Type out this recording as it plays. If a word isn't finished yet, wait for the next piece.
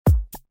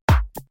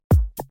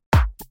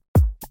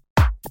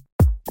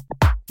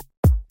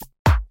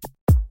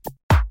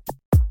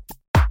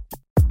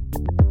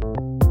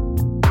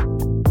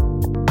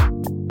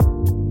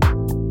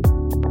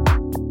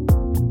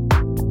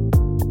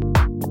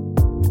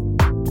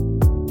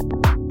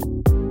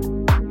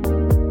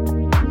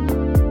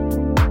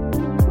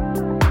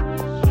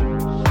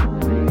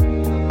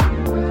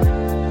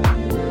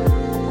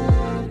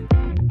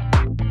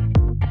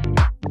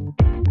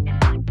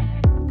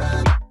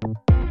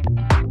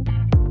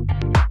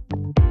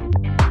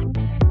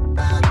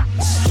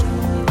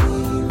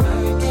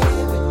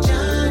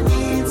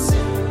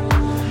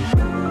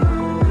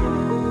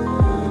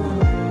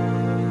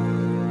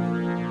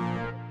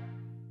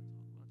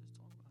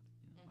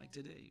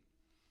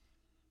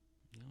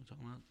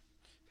Talking about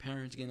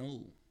parents getting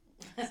old.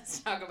 Let's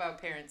talk about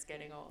parents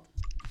getting old.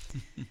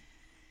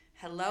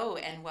 Hello,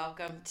 and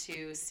welcome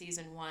to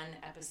season one,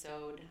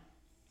 episode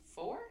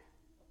 4.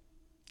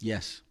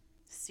 Yes.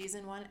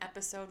 Season 1,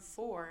 episode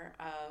 4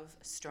 of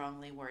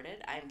Strongly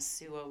Worded. I'm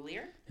Sue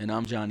O'Lear, And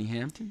I'm Johnny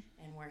Hampton.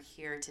 and we're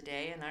here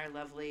today in our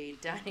lovely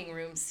dining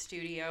room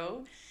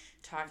studio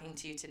talking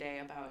to you today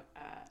about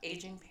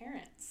aging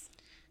parents.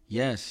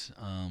 Yes.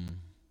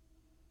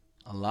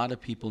 A lot of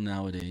people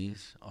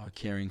nowadays are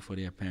caring for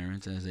their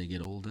parents as they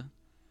get older.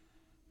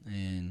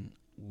 And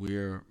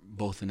we're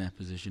both in that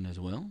position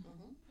as well.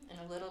 And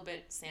a little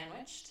bit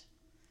sandwiched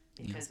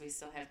because we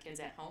still have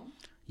kids at home.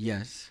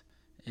 Yes.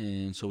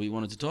 And so we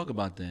wanted to talk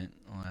about that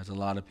as a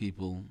lot of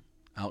people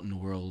out in the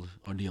world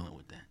are dealing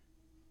with that.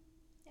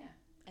 Yeah.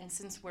 And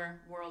since we're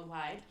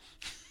worldwide,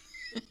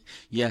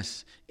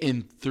 Yes.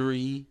 In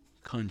 3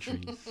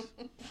 countries.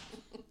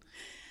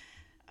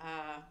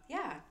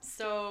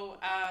 So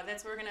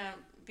that's what we're going to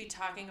be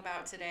talking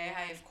about today.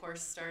 I, of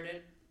course,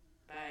 started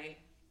by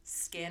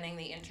scanning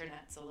the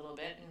internets a little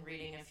bit and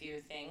reading a few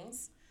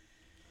things,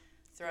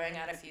 throwing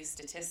out a few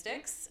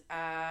statistics.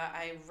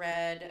 I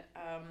read,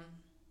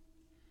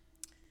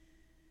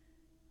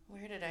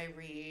 where did I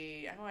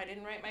read? Oh, I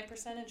didn't write my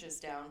percentages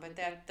down, but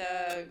that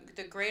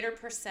the greater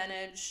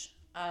percentage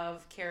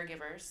of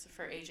caregivers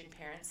for aging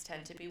parents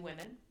tend to be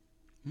women.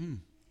 Hmm.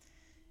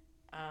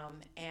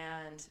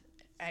 And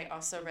I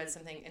also read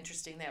something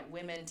interesting that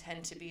women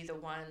tend to be the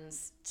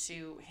ones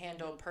to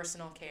handle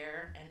personal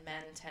care, and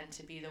men tend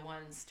to be the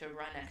ones to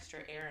run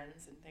extra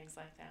errands and things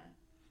like that.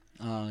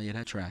 Yeah,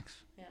 that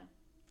tracks. Yeah.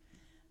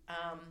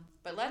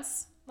 But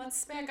let's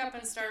back up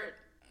and start.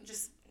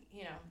 Just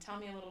tell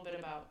me a little bit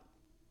about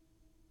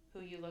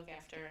who you look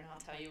after, and I'll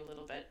tell you a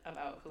little bit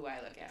about who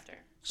I look after.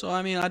 So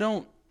I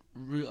don't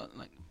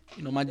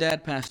my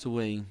dad passed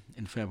away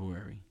in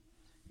February,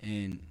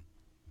 and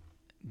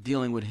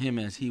dealing with him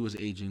as he was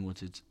aging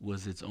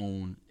was its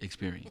own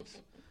experience.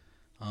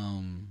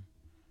 Um,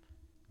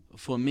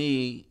 for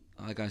me,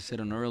 like I said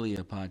on an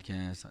earlier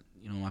podcast,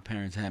 my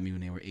parents had me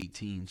when they were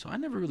 18, so I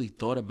never really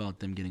thought about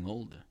them getting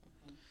older.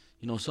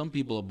 Some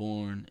people are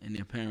born and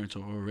their parents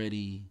are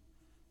already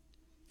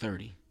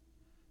 30,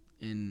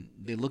 and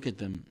they look at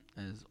them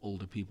as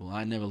older people.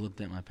 I never looked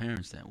at my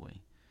parents that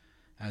way.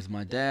 As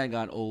my dad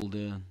got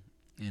older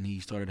and he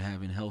started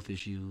having health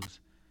issues,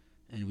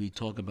 and we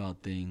talk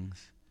about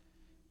things,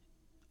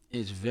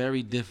 it's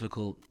very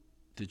difficult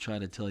to try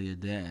to tell your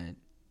dad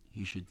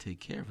he should take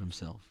care of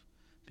himself,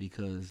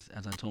 because,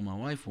 as I told my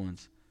wife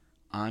once,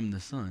 I'm the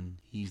son,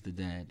 he's the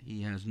dad.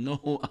 He has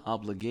no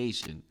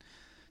obligation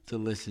to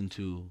listen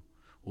to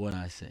what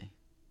I say.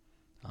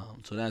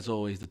 So that's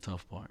always the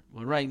tough part.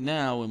 But right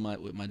now,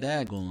 with my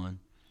dad gone,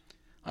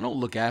 I don't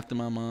look after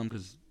my mom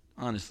because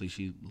honestly,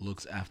 she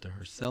looks after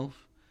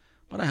herself.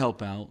 But I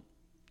help out.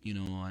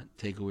 I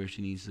take her where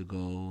she needs to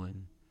go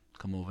and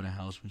come over the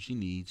house when she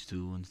needs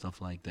to and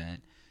stuff like that.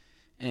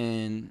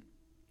 And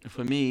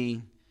for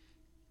me,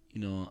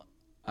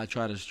 I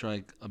try to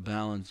strike a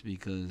balance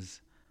because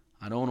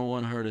I don't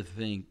want her to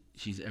think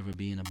she's ever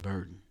being a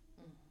burden.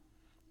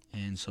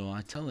 And so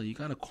I tell her, you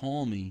got to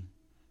call me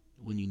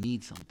when you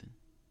need something.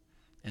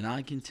 And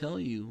I can tell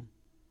you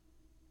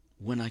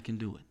when I can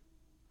do it,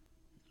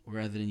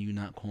 rather than you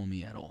not call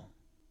me at all.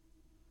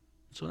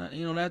 So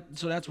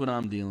that's what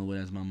I'm dealing with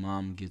as my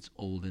mom gets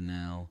older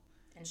now.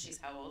 And she's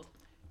how old?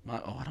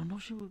 I don't know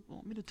if she would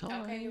want me to tell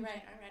her. Okay, you're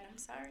right. All right, I'm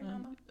sorry,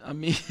 Mama. I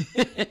mean,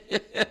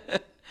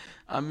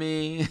 I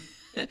mean,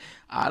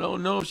 I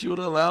don't know if she would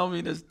allow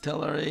me to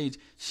tell her age.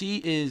 She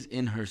is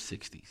in her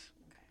 60s, Okay.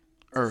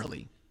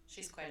 early.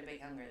 She's quite a bit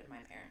younger than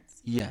my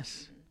parents.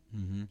 Yes.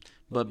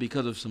 But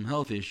because of some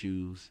health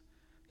issues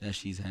that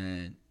she's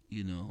had,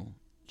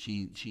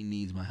 she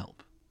needs my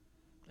help,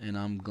 and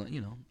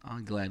I'll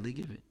gladly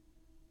give it.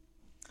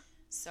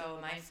 So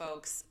my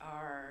folks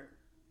are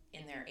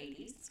in their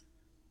 80s.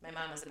 My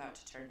mom is about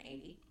to turn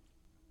 80.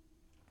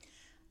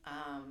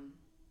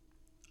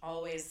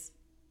 Always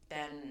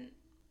been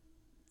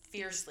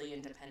fiercely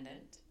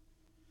independent.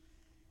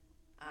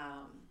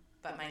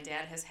 But my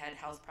dad has had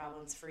health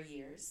problems for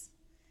years.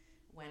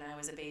 When I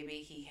was a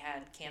baby, he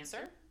had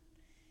cancer,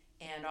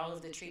 and all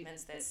of the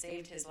treatments that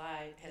saved his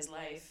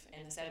life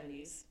in the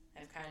 70s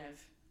have kind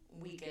of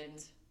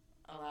weakened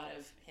a lot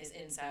of his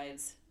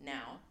insides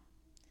now.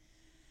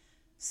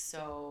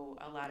 So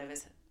a lot of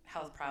his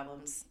health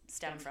problems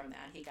stem from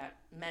that. He got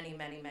many,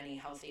 many, many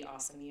healthy,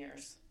 awesome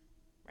years,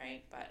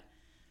 right? But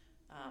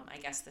I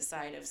guess the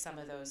side of some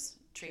of those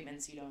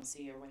treatments you don't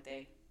see are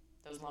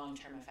those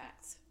long-term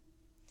effects.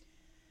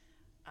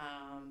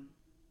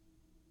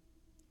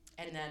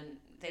 And then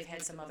they've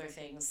had some other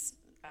things,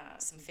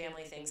 some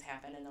family things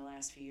happen in the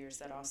last few years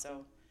that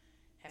also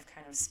have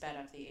kind of sped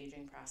up the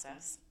aging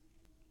process.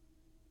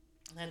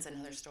 That's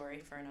another story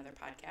for another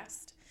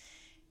podcast.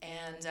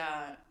 And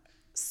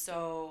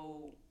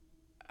so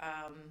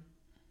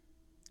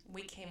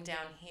we came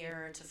down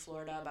here to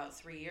Florida about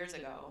 3 years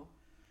ago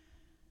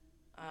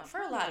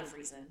for a lot of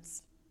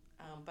reasons.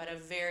 But a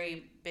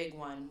very big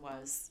one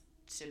was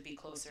to be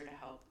closer to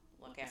help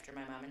look after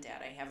my mom and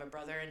dad. I have a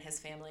brother and his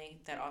family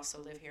that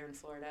also live here in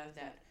Florida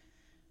that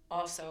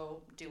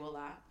also do a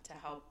lot to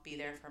help be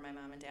there for my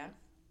mom and dad.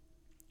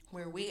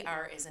 Where we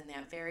are is in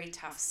that very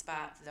tough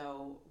spot,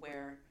 though,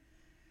 where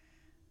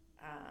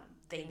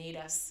they need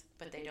us,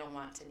 but they don't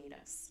want to need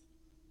us.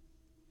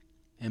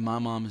 And my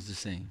mom is the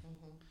same.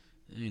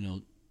 Mm-hmm. You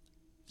know,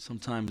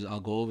 sometimes I'll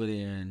go over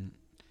there and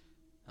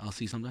I'll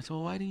see something. I say,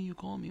 well, why didn't you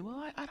call me?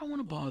 Well, I don't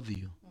want to bother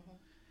you.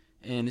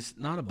 Mm-hmm. And it's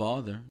not a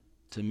bother.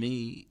 To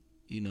me,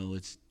 you know,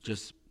 it's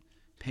just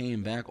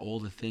paying back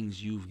all the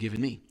things you've given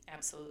me.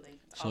 Absolutely.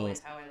 So, always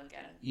how I look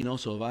at it. You know,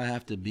 so if I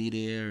have to be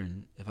there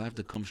and if I have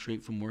to come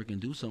straight from work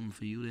and do something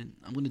for you, then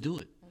I'm going to do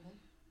it. Mm-hmm.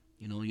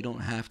 You know, you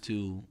don't have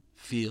to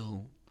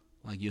feel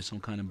like you're some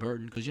kind of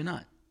burden, because you're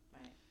not.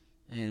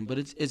 Right. But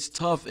it's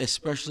tough,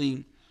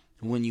 especially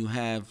when you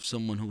have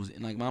someone who's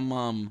like my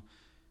mom.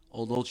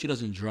 Although she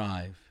doesn't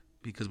drive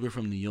because we're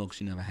from New York,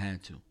 she never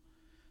had to.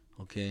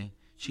 Okay,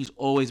 she's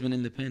always been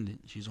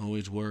independent. She's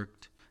always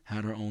worked,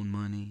 had her own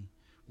money,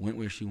 went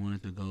where she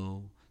wanted to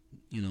go.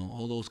 You know,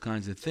 all those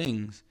kinds of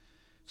things.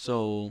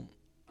 So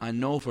I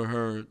know for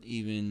her,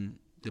 even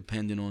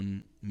depending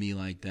on me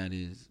like that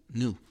is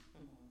new.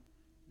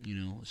 Mm-hmm. You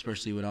know,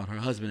 especially without her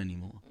husband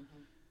anymore.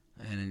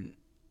 Mm-hmm. And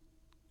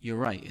you're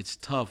right. It's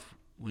tough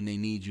when they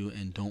need you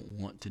and don't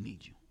want to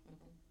need you.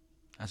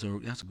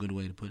 Mm-hmm. That's a good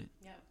way to put it.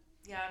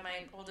 Yeah,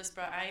 my oldest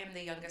brother, I am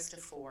the youngest of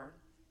four.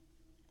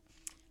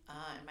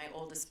 And my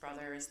oldest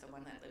brother is the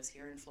one that lives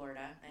here in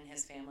Florida and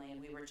his family.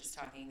 And we were just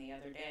talking the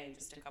other day,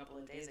 just a couple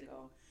of days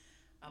ago,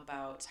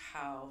 about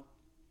how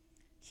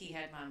he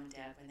had mom and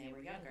dad when they were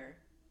younger.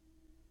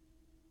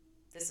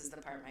 This is the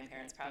part my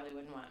parents probably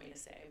wouldn't want me to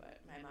say, but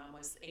my mom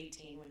was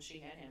 18 when she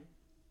had him.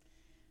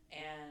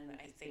 And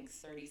I think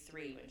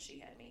 33 when she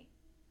had me.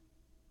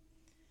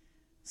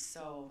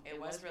 So it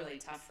was really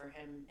tough for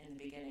him in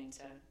the beginning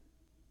to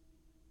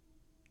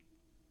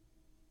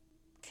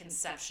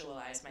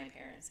conceptualize my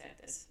parents at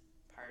this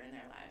part in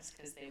their lives,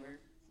 because they were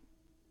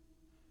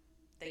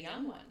the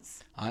young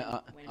ones.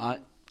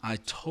 I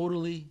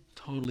totally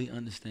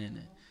understand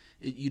that.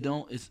 You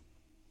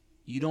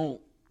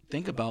don't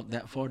think about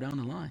that far down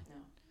the line.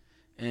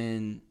 No.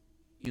 And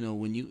you know,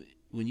 when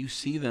you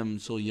see them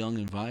so young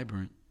and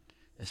vibrant,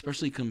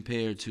 especially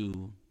compared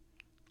to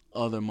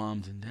other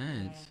moms and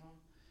dads,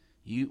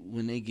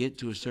 when they get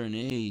to a certain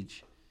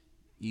age,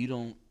 you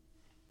don't.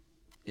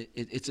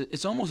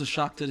 It's almost a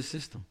shock to the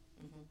system.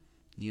 Mm-hmm.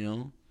 You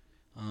know,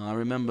 I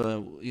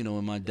remember, you know,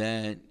 when my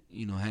dad,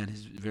 you know, had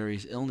his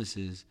various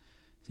illnesses,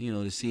 you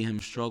know, to see him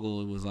struggle,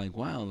 it was like,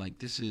 wow, like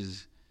this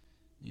is,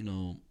 you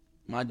know,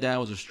 my dad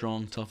was a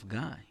strong, tough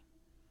guy,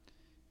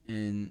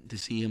 and to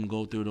see him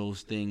go through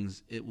those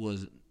things, it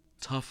was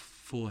tough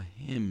for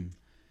him,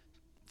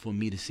 for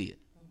me to see it.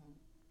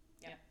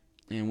 Mm-hmm.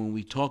 Yeah. And when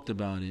we talked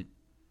about it,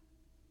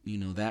 you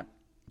know, that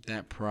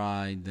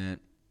pride, that,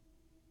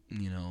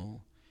 you know,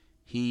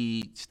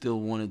 he still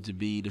wanted to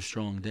be the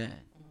strong dad.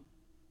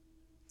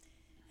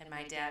 Mm-hmm. And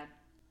my dad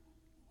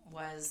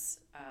was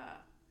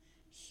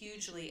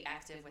hugely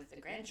active with the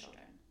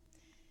grandchildren.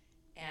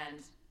 And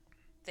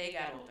they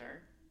got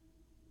older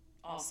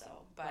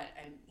also, but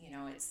you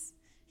know,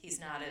 he's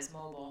not as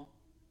mobile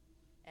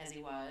as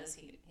he was.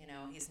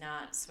 He's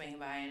not swinging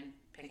by and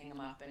picking them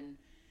up and,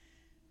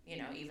 you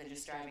know, even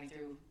just driving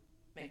through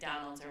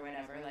McDonald's or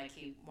whatever like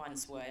he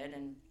once would.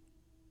 And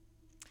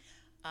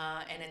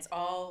it's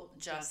all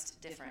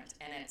just different,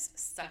 and it's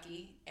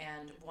sucky.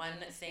 And one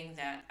thing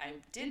that I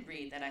did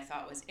read that I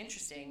thought was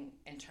interesting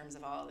in terms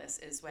of all of this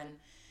is when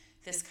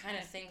this kind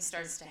of thing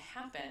starts to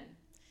happen,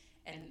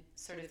 and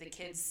sort of the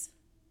kids,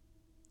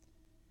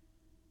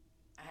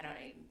 I don't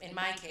know, in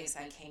my case,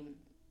 I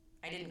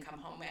didn't come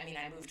home. I mean,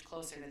 I moved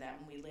closer to them.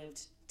 We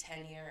lived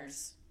 10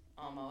 years,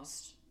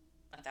 almost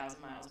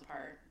 1,000 miles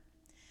apart.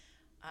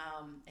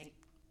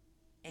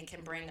 It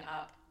can bring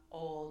up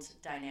old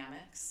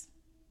dynamics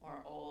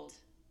or old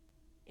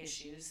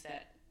issues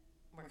that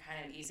were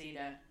kind of easy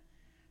to,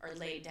 or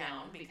laid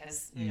down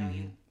because, you know,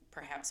 you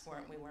perhaps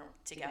we weren't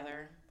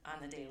together on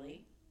the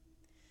daily.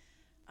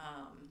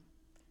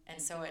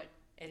 And so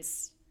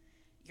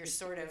you're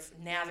sort of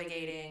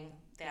navigating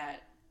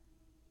that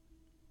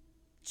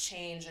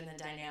change in the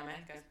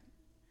dynamic of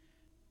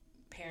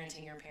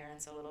parenting your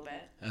parents a little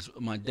bit. That's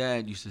what my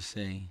dad used to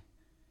say,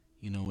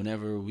 you know,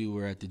 whenever we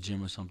were at the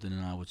gym or something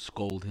and I would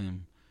scold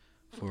him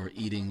for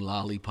eating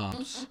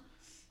lollipops.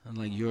 I'm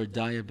like, you're a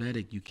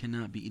diabetic. You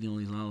cannot be eating all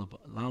these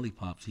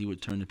lollipops. He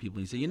would turn to people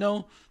and say, you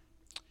know,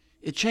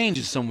 it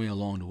changes somewhere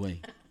along the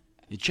way.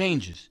 It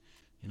changes.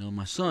 You know,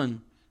 my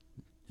son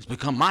has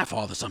become my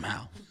father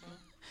somehow.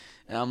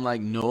 And I'm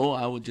like, no,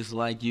 I would just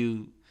like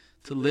you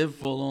to live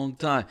for a long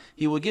time.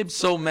 He would get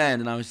so mad,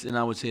 and I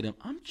would say to him,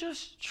 I'm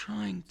just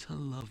trying to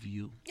love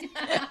you.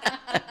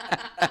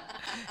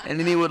 And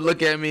then he would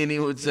look at me and he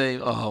would say,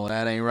 oh,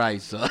 that ain't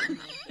right, son.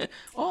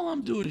 All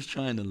I'm doing is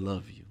trying to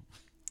love you.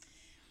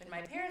 In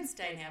my parents'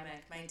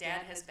 dynamic, my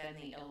dad has been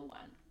the ill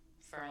one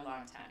for a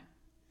long time.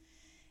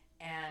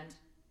 And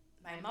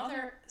my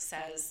mother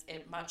says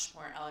it much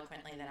more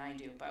eloquently than I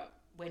do, but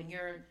when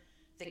you're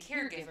the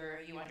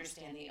caregiver, you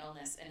understand the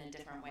illness in a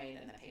different way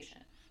than the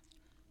patient.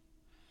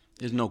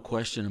 There's no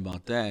question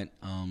about that.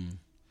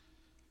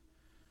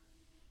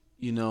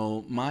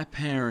 My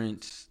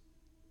parents,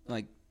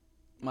 like,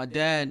 my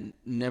dad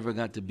never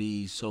got to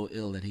be so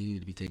ill that he needed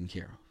to be taken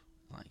care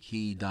of. Like,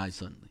 he died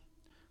suddenly.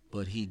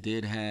 But he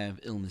did have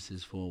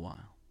illnesses for a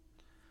while.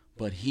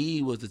 But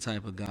he was the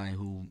type of guy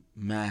who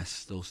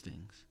masked those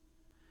things.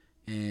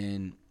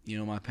 And,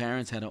 my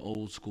parents had an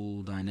old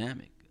school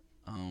dynamic.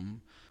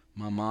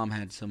 My mom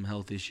had some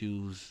health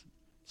issues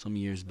some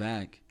years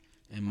back,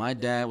 and my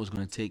dad was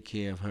going to take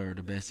care of her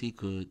the best he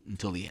could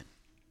until the end.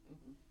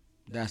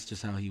 That's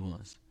just how he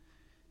was.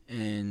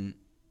 And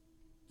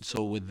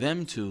so with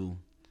them two,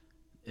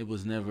 it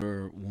was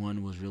never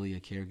one was really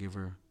a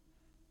caregiver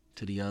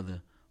to the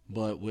other.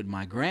 But with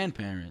my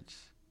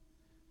grandparents,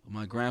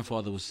 my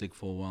grandfather was sick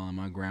for a while, and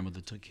my grandmother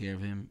took care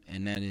of him,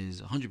 and that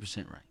is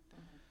 100% right.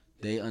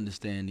 They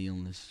understand the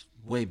illness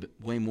way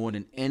more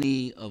than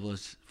any of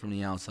us from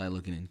the outside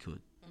looking in could.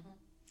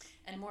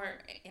 And more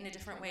in a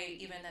different way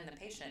even than the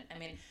patient. I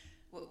mean,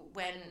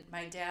 when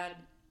my dad's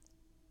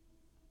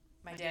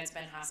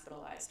been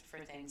hospitalized for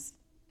things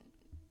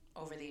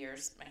over the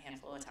years, a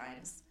handful of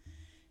times,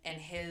 and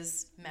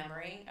his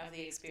memory of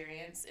the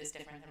experience is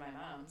different than my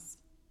mom's,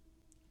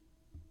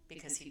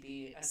 because he'd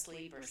be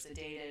asleep or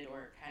sedated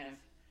or kind of,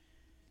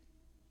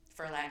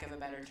 for lack of a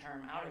better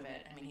term, out of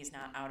it. I mean, he's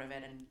not out of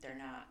it, and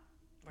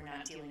we're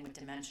not dealing with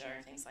dementia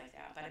or things like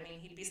that. But I mean,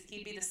 he'd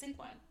be the sick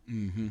one.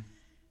 Mm-hmm.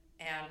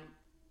 And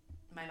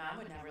my mom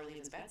would never leave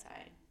his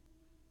bedside.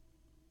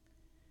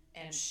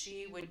 And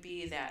she would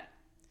be that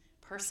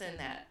person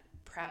that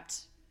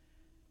prepped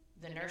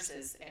the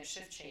nurses at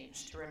shift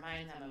change to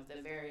remind them of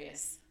the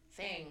various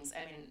things.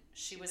 I mean,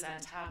 she was on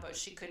top of,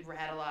 she could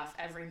rattle off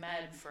every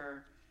med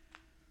for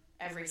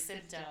every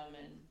symptom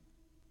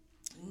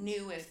and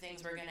knew if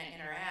things were going to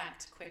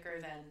interact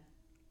quicker than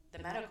the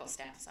medical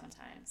staff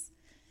sometimes.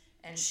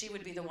 And she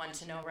would be the one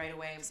to know right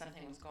away if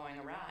something was going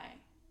awry.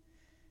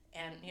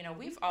 And,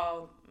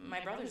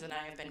 my brothers and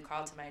I have been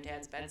called to my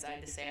dad's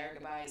bedside to say our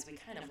goodbyes. We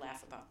kind of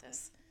laugh about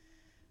this.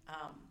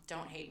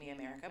 Don't hate me,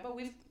 America. But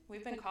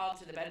we've been called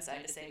to the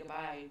bedside to say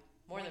goodbye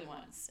more than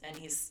once. And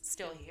he's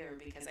still here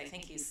because I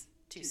think he's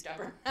too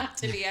stubborn not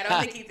to be. I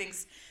don't think he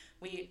thinks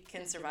we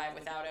can survive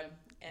without him.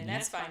 And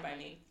that's fine by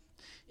me.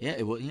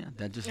 Yeah,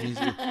 that just means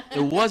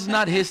it was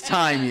not his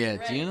time yet,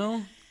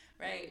 Right.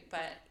 Right,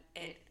 but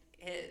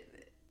it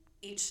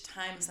each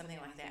time something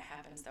like that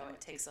happens, though,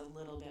 it takes a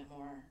little bit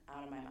more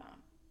out of my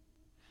mom.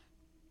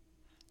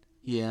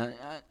 Yeah,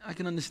 I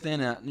can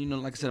understand that.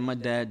 Like I said, my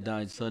dad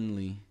died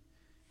suddenly,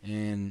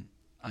 and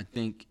I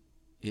think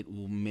it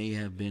may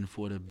have been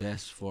for the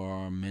best for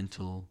our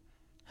mental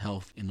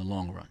health in the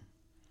long run.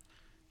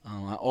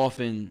 I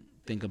often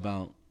think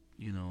about,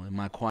 in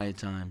my quiet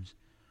times,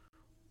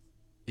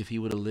 if he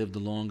would have lived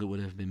longer, would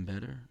it have been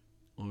better?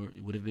 Or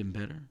it would have been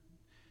better?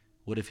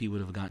 What if he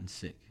would have gotten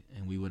sick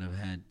and we would have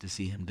had to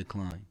see him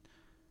decline?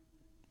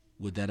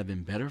 Would that have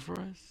been better for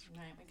us?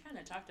 Right, we kind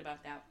of talked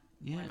about that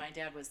when my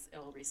dad was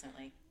ill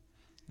recently.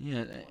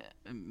 Yeah,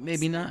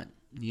 maybe not.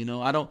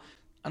 I don't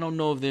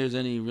know if there's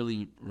any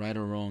really right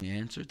or wrong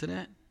answer to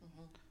that.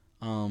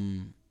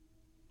 Mm-hmm.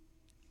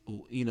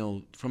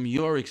 From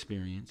your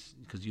experience,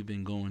 because you've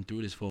been going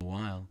through this for a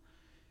while,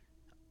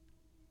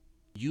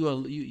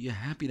 you're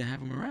happy to have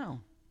him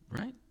around,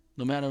 right?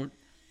 No matter.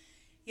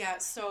 Yeah,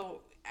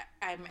 so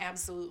I'm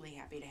absolutely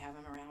happy to have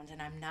him around,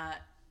 and I'm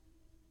not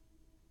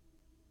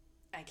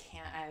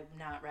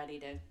ready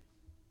to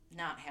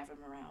not have him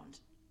around.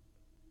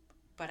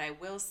 But I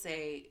will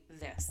say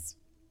this.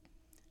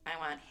 I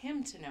want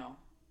him to know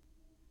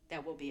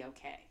that we'll be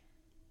okay.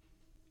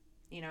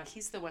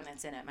 He's the one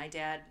that's in it. My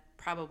dad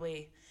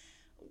probably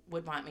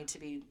would want me to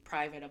be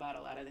private about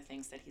a lot of the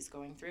things that he's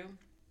going through,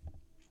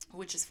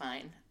 which is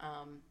fine.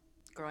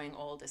 Growing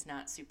old is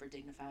not super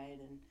dignified,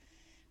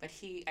 but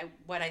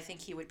what I think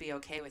he would be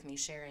okay with me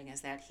sharing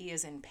is that he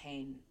is in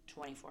pain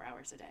 24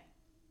 hours a day.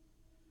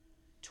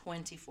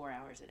 24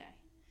 hours a day.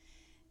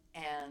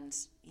 And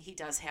he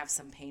does have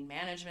some pain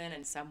management,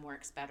 and some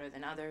works better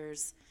than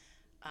others.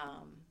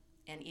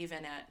 And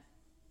even at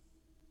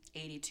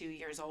 82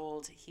 years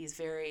old, he's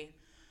very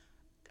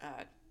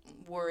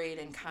worried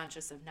and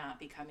conscious of not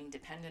becoming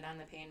dependent on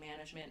the pain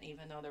management,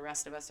 even though the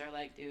rest of us are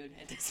like, dude,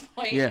 at this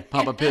point. Yeah,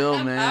 pop a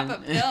pill, man. Pop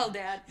a pill,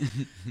 Dad.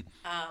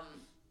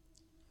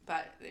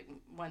 But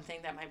one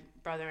thing that my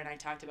brother and I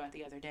talked about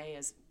the other day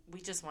is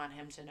we just want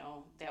him to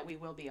know that we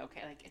will be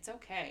okay. Like, it's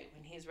okay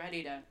when he's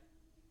ready to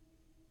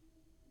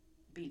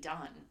be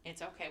done.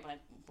 It's okay. Like,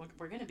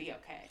 we're going to be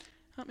okay.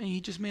 I mean,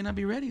 he just may not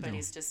be ready, though. But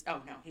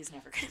he's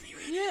never going to be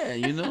ready.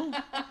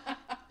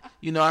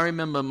 Yeah, I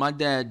remember my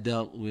dad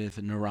dealt with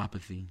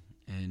neuropathy,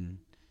 and,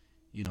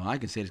 I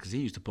can say this because he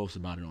used to post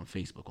about it on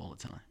Facebook all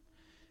the time.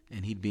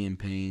 And he'd be in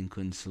pain,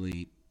 couldn't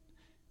sleep,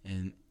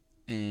 and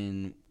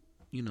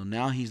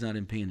now he's not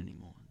in pain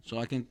anymore. So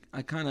I kind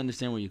of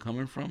understand where you're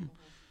coming from,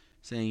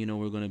 saying,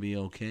 we're going to be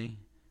okay.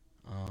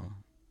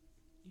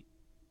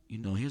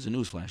 Here's a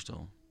newsflash,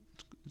 though.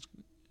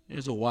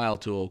 There's a while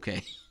to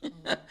okay.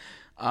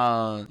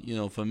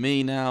 For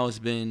me now, it's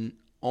been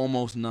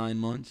almost 9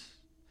 months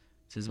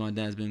since my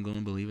dad's been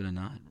gone, believe it or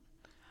not.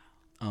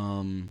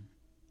 Um,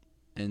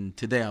 and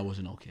today I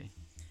wasn't okay.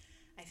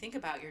 I think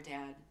about your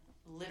dad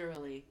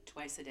literally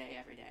twice a day,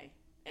 every day,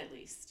 at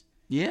least.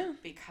 Yeah.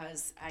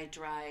 Because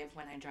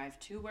when I drive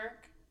to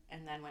work,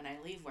 and then when I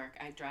leave work,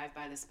 I drive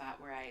by the spot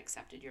where I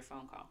accepted your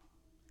phone call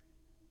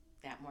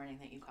that morning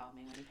that you called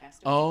me when he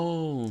passed away.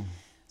 Oh.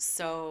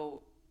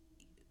 So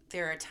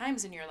there are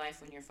times in your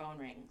life when your phone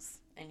rings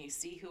and you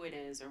see who it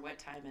is or what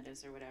time it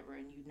is or whatever,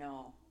 and you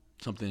know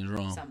Something's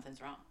wrong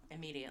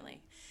immediately.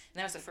 And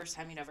that was the first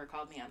time you'd ever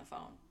called me on the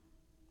phone.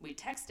 We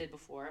texted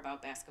before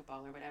about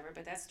basketball or whatever,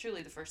 but that's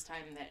truly the first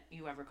time that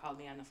you ever called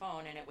me on the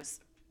phone, and it was,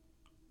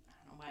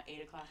 I don't know,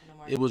 8 o'clock in the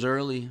morning? It was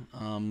early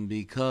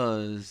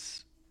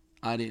because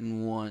I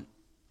didn't want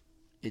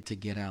it to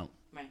get out.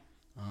 Right.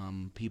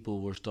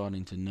 People were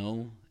starting to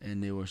know,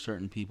 and there were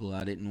certain people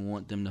I didn't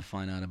want them to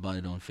find out about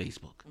it on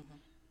Facebook. Mm-hmm.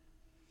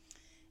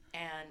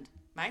 And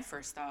my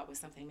first thought was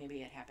something maybe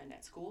had happened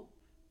at school.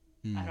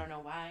 I don't know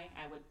why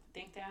I would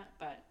think that,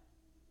 but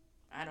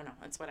I don't know.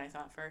 That's what I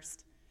thought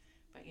first.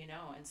 But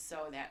and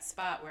so that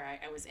spot where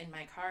I was in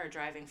my car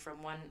driving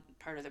from one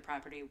part of the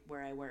property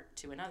where I work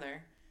to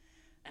another,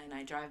 and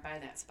I drive by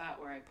that spot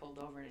where I pulled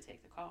over to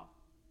take the call.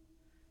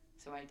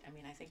 So I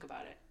think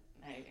about it.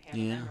 I have a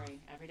memory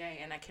every day,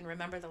 and I can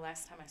remember the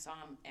last time I saw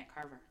him at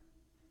Carver.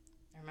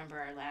 I remember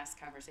our last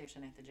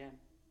conversation at the gym.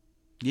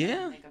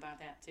 Yeah. I think about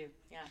that too.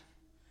 Yeah.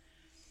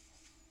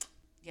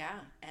 Yeah,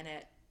 and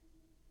it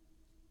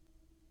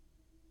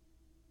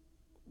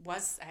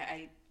was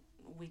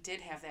we did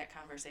have that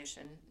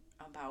conversation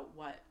about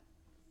what,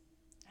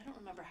 I don't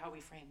remember how we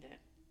framed it.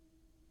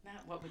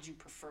 Not what would you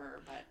prefer,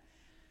 but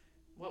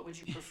what would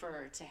you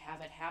prefer, to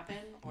have it happen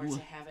or to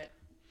have it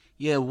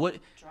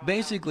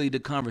basically out? The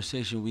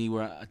conversation we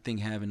were, I think,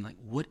 having, like,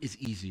 what is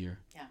easier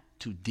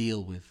to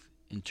deal with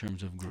in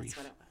terms of grief? That's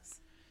what it was.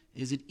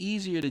 Is it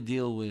easier to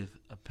deal with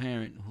a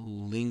parent who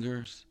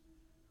lingers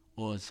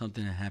or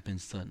something that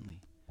happens suddenly?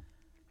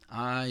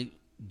 I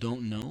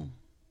don't know.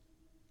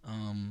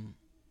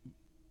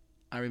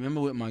 I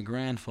remember with my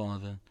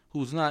grandfather,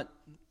 who's not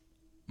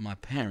my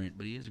parent,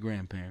 but he is a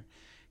grandparent.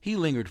 He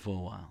lingered for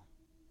a while.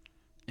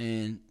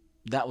 And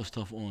that was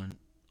tough on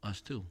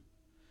us too,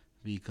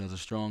 because a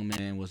strong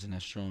man wasn't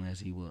as strong as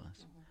he was.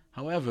 Mm-hmm.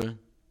 However,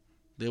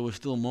 there were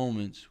still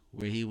moments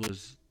where he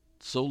was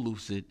so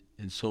lucid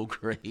and so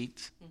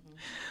great. Mm-hmm.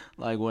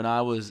 Like when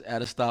I was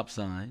at a stop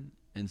sign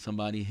and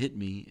somebody hit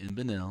me in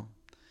Benel,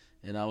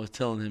 and I was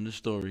telling him the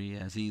story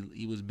as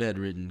he was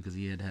bedridden because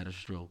he had a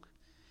stroke.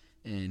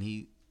 And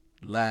he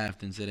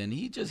laughed and said, and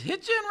he just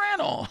hit you and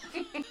ran off.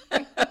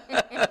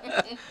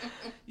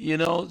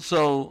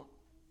 So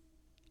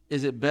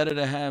is it better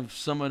to have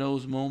some of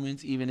those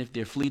moments, even if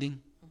they're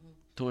fleeting,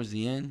 towards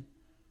the end?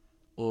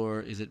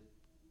 Or is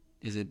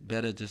it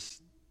better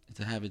just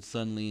to have it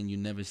suddenly and you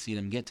never see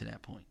them get to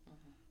that point?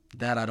 Mm-hmm.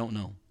 That I don't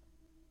know.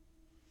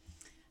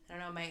 I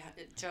don't know.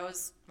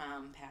 Joe's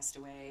mom passed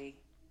away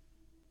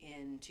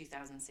in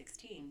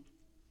 2016.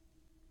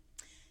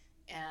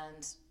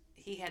 And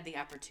he had the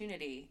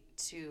opportunity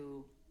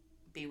to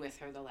be with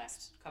her the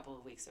last couple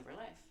of weeks of her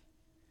life.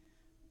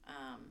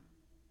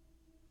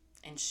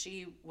 And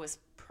she was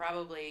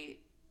probably,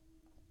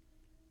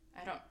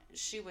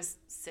 she was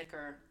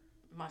sicker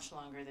much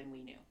longer than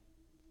we knew.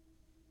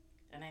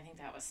 And I think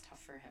that was tough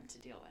for him to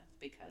deal with,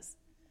 because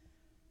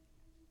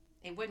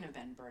it wouldn't have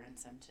been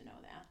burdensome to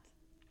know that.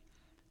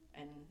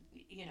 And,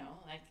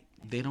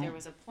 there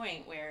was a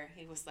point where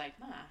he was like,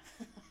 Ma.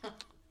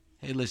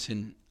 Hey,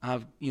 listen,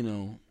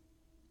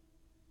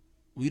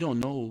 we don't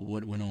know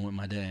what went on with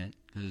my dad,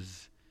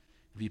 because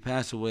if he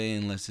passed away,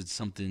 unless it's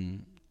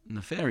something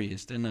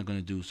nefarious, they're not going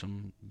to do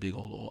some big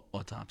old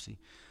autopsy.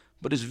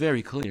 But it's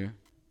very clear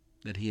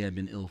that he had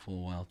been ill for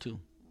a while too.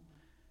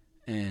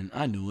 And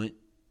I knew it,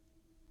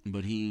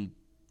 but he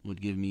would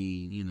give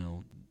me,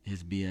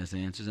 his BS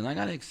answers, and I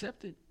got to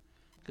accept it.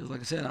 Because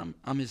like I said,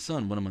 I'm his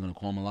son. What am I going to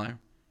call him a liar?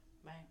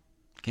 Right.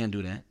 Can't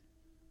do that.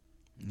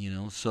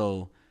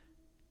 So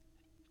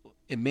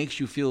it makes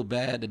you feel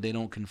bad that they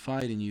don't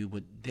confide in you,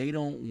 but they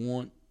don't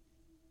want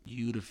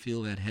you to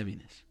feel that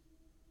heaviness,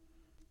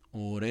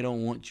 or they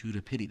don't want you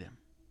to pity them.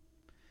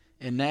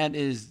 And that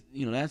is,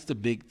 that's the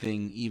big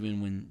thing,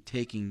 even when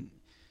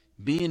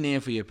being there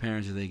for your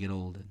parents as they get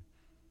older.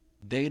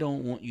 They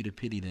don't want you to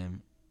pity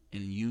them,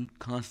 and you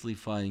constantly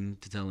fighting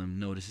to tell them,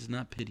 no, this is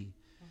not pity.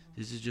 Mm-hmm.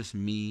 This is just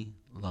me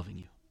loving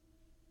you.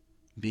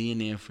 Being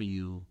there for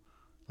you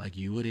like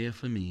you were there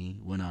for me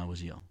when I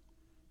was young.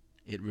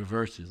 It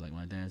reverses, like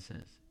my dad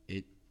says.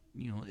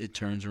 It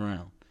turns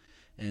around.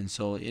 And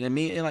so,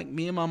 me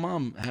and my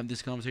mom have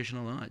this conversation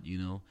a lot,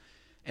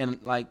 And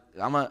like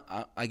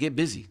I get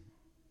busy,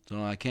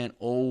 so I can't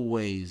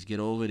always get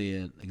over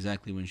there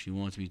exactly when she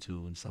wants me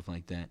to and stuff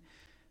like that.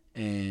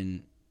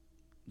 And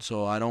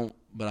so I don't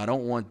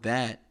want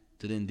that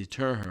to then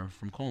deter her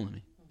from calling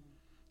me.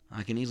 Mm-hmm.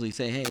 I can easily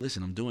say, hey,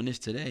 listen, I'm doing this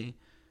today,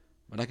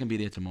 but I can be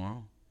there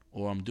tomorrow.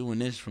 Or I'm doing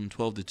this from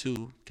 12 to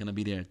 2. Can I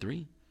be there at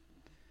 3?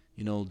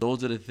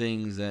 Those are the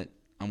things that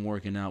I'm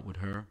working out with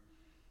her,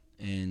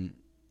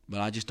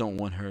 but I just don't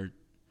want her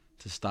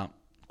to stop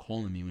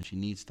calling me when she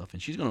needs stuff.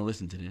 And she's gonna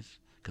listen to this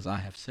because I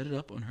have set it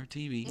up on her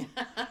TV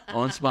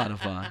on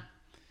Spotify,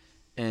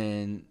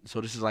 and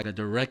so this is like a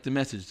direct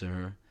message to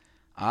her.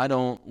 I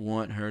don't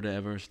want her to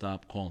ever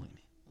stop calling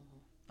me.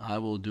 I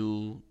will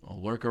do a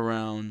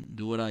workaround,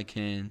 do what I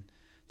can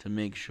to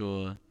make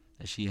sure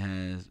that she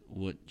has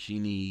what she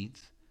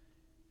needs.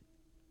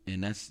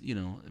 And that's,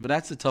 but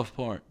that's the tough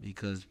part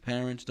because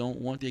parents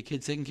don't want their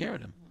kids taking care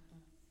of them.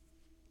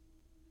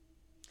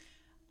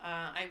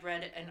 I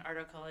read an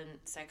article in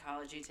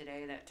Psychology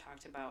Today that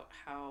talked about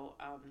how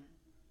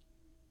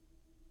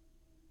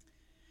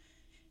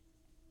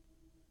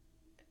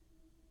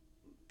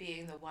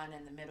being the one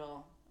in the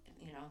middle,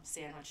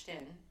 sandwiched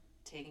in,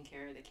 taking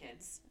care of the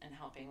kids and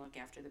helping look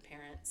after the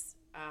parents,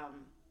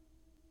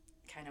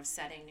 kind of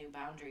setting new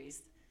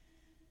boundaries.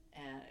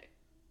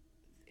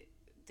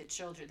 The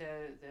children,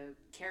 the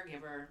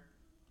caregiver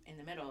in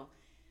the middle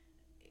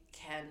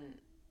can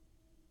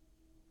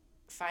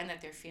find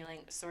that they're feeling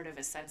sort of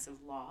a sense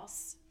of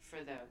loss for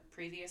the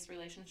previous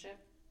relationship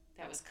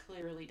that was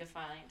clearly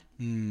defined,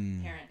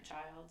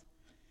 parent-child,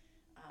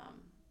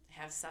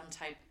 have some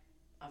type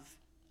of,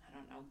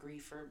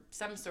 grief or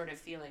some sort of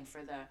feeling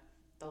for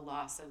the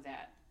loss of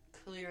that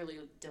clearly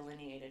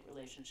delineated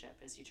relationship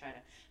as you try to,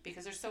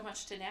 because there's so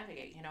much to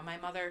navigate. My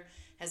mother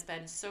has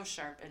been so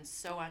sharp and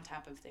so on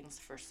top of things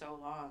for so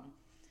long.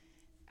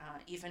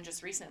 Even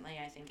just recently,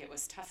 I think it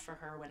was tough for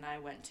her when I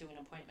went to an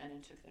appointment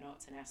and took the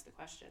notes and asked the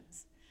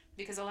questions.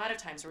 Because a lot of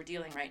times we're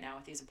dealing right now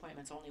with these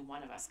appointments, only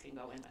one of us can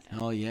go in with him.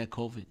 Oh, yeah,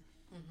 COVID.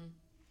 Mm-hmm.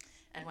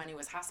 And when he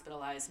was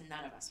hospitalized,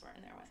 none of us were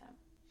in there with him.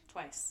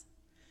 Twice.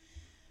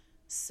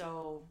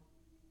 So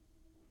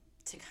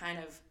to kind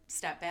of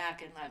step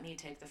back and let me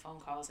take the phone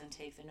calls and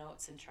take the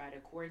notes and try to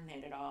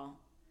coordinate it all,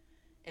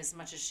 as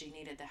much as she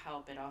needed the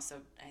help, it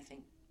also, I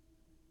think,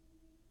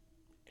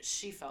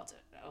 she felt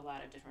a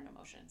lot of different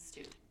emotions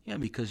too. Yeah,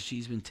 because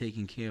she's been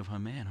taking care of her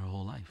man her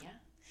whole life. Yeah.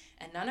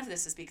 And none of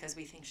this is because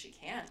we think she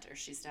can't or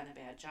she's done a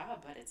bad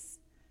job, but it's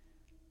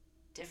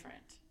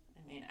different.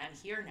 I mean, I'm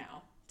here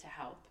now to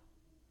help.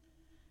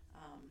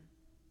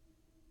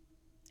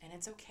 And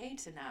it's okay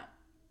to not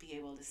be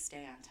able to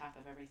stay on top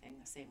of everything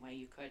the same way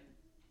you could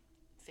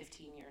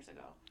 15 years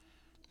ago.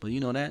 But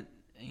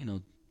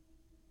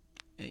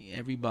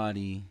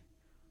everybody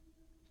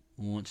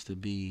wants to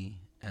be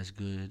as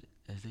good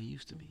as they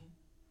used to be.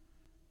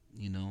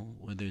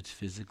 Whether it's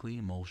physically,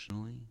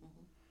 emotionally.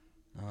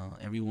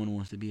 Everyone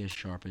wants to be as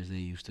sharp as they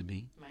used to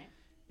be. Right.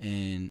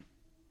 And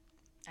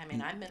I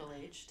mean, I'm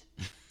middle-aged.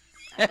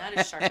 I'm not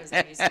as sharp as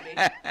I used to be.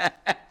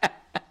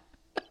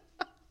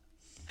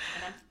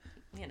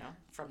 And I'm,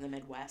 from the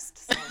Midwest.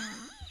 So.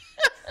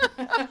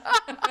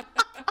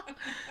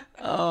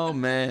 Oh,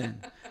 man.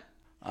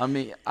 I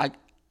mean,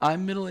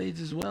 I'm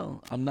middle-aged as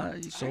well. I'm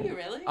not. So, are you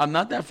really? I'm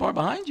not that far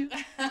behind you.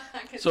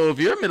 So if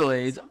you're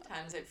middle-aged,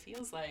 sometimes it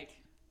feels like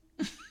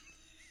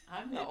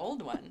I'm the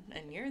old one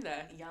and you're the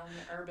young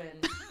urban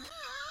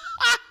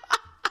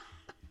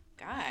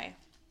guy.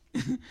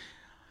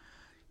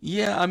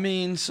 Yeah, I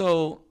mean,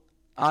 so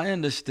I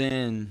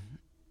understand,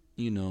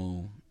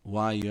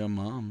 why your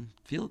mom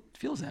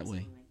feels that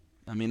way.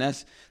 I mean,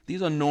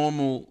 these are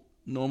normal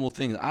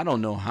things. I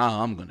don't know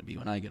how I'm going to be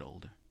when I get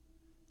older.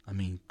 I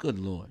mean, good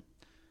Lord.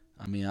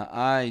 I mean,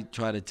 I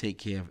try to take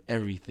care of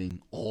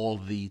everything all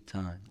the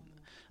time.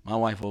 My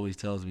wife always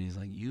tells me, it's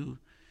like, you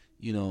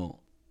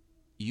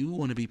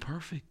want to be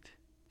perfect.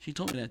 She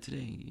told me that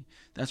today.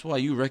 That's why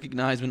you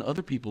recognize when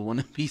other people want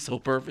to be so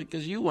perfect,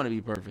 because you want to be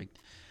perfect.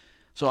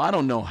 So I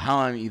don't know how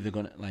I'm either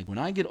going to, like, when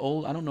I get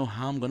old, I don't know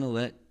how I'm going to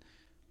let,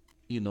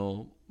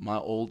 my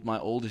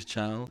oldest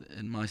child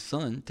and my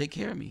son take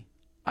care of me.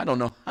 I don't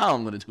know how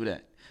I'm going to do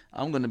that.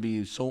 I'm going to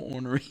be so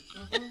ornery.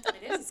 Mm-hmm.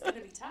 It is. It's going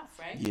to be tough,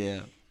 right?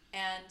 Yeah.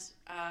 And,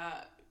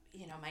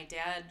 my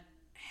dad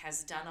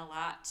has done a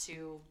lot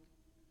to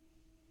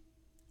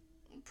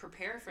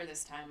prepare for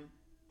this time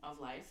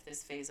of life,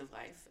 this phase of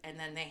life. And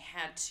then they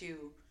had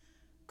to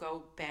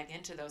go back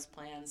into those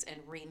plans and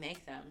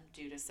remake them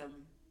due to some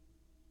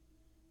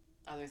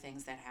other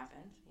things that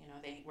happened.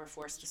 They were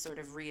forced to sort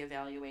of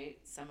reevaluate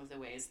some of the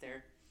ways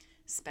they're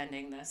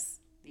spending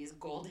these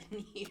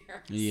golden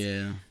years.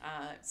 Yeah.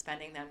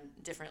 Spending them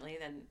differently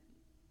than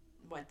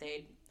what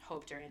they'd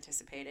hoped or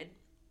anticipated.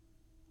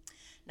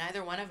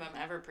 Neither one of them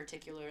ever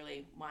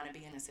particularly want to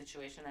be in a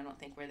situation, I don't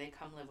think, where they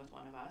come live with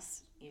one of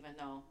us, even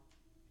though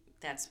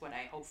that's what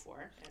I hope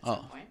for at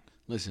some point.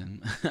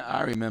 Listen,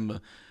 I remember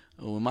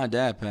when my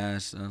dad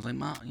passed, I was like,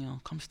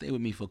 Mom, come stay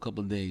with me for a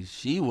couple of days.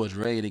 She was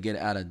ready to get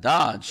out of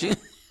Dodge.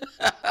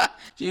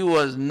 She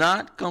was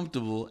not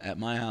comfortable at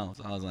my house.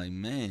 I was like,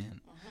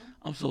 man,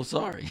 I'm so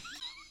sorry.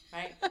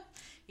 Right.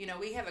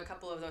 We have a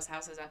couple of those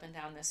houses up and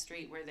down this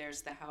street where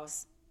there's the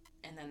house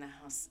and then the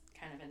house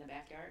kind of in the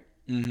backyard.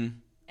 Mm-hmm.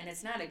 And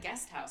it's not a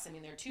guest house. I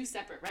mean, they're two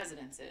separate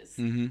residences,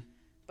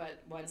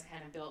 but one's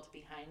kind of built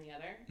behind the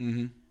other.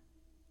 Mm-hmm.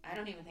 I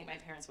don't even think my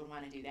parents would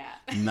want to do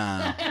that.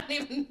 Nah. I don't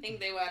even think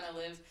they want to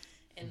live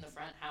in the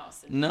front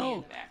house and me in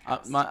No, the back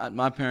house.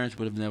 my parents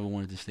would have never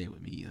wanted to stay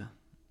with me either.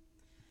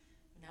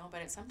 No,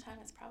 but sometimes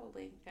it's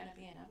probably going to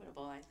be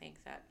inevitable. I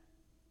think that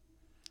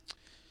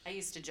I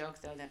used to joke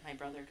though that my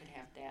brother could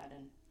have dad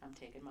and I'm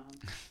taking mom.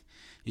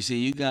 You see,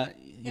 you got,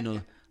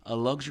 a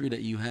luxury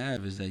that you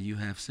have is that you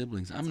have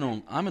siblings. I'm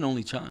an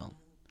only child.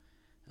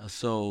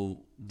 So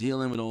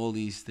dealing with all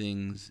these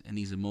things and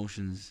these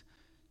emotions,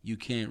 you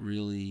can't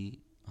really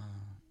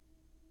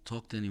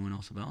talk to anyone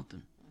else about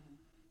them.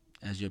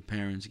 As your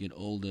parents get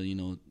older,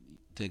 to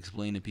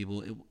explain to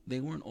people,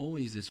 they weren't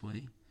always this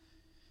way.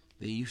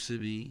 They used to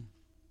be.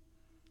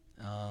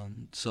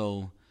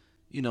 So,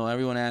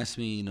 everyone asks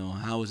me,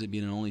 how is it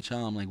being an only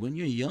child? I'm like, when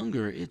you're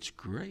younger, it's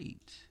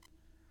great.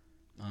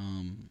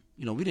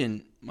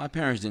 My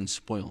parents didn't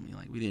spoil me.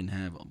 Like, we didn't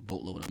have a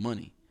boatload of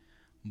money.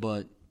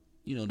 But,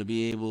 to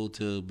be able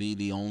to be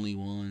the only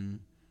one,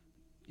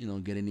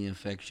 getting the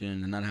affection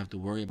and not have to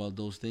worry about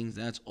those things,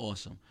 that's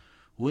awesome.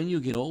 When you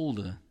get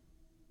older,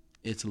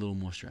 it's a little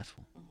more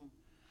stressful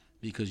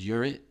because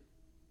you're it,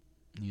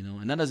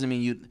 and that doesn't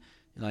mean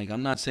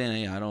I'm not saying,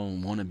 hey, I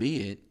don't want to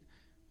be it,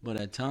 but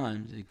at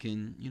times it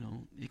can,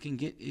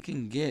 it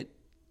can get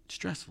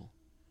stressful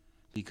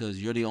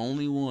because you're the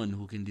only one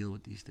who can deal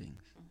with these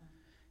things.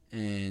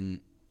 And,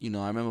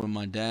 I remember when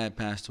my dad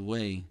passed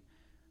away,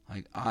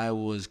 like I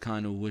was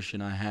kind of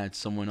wishing I had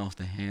someone else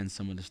to hand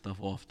some of the stuff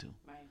off to.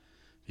 Right.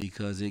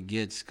 Because it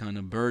gets kind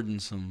of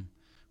burdensome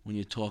when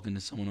you're talking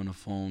to someone on the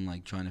phone,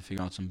 like trying to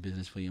figure out some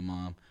business for your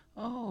mom.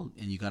 Oh,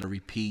 and you got to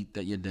repeat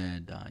that your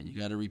dad died. You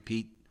got to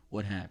repeat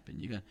what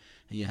happened. And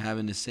you're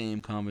having the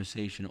same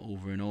conversation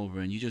over and over,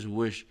 and you just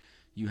wish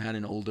you had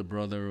an older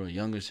brother or a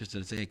younger sister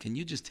to say, hey, can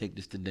you just take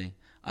this today?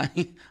 I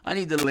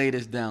need to lay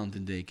this down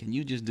today. Can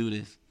you just do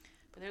this?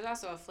 But there's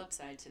also a flip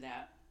side to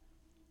that,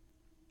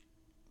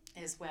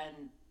 is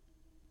when,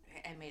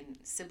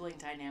 sibling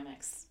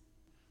dynamics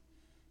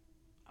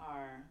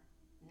are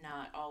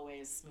not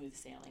always smooth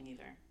sailing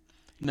either.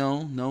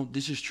 No,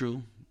 this is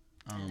true.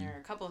 And there are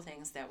a couple of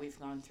things that we've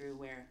gone through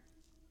where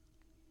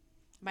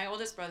my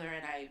oldest brother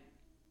and I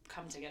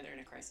come together in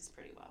a crisis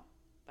pretty well.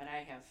 But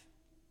I have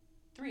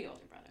 3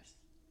 older brothers,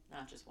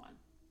 not just one,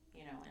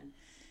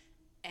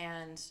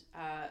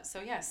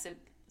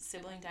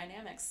 sibling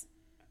dynamics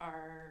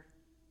are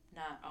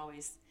not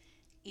always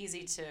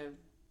easy to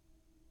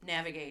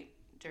navigate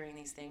during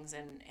these things,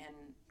 and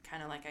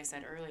kind of like I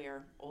said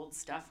earlier, old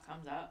stuff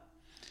comes up.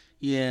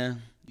 Yeah,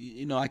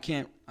 I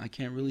can't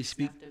really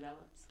speak. Stuff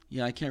develops.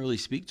 Yeah, I can't really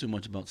speak too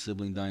much about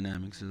sibling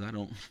dynamics because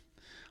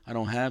I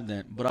don't have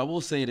that. But I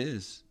will say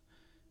this: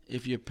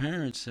 if your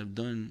parents have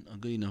done a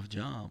good enough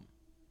job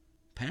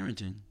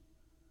parenting,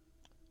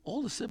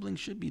 all the siblings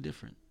should be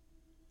different.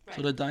 Right.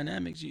 So the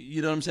dynamics,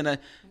 you know what I'm saying?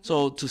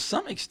 So to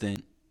some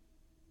extent,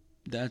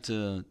 that's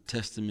a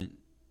testament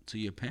to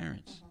your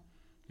parents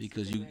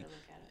because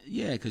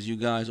because you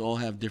guys all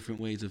have different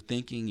ways of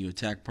thinking. You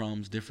attack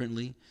problems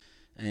differently,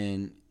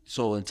 and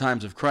so in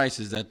times of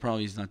crisis, that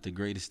probably is not the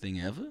greatest thing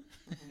ever,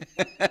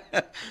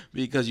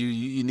 because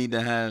you need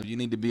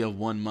to be of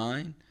one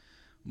mind.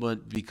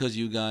 But because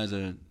you guys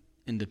are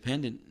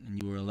independent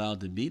and you were allowed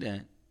to be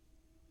that,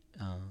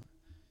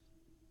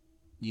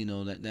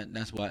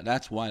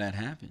 that's why that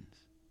happens.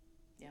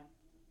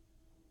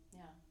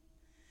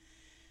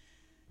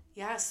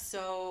 Yeah.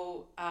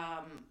 So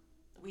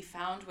we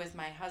found with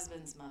my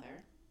husband's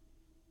mother,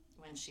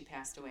 when she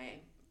passed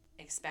away,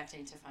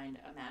 expecting to find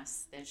a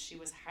mess, that she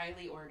was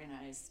highly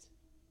organized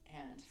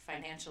and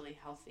financially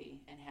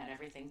healthy and had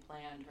everything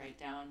planned right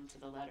down to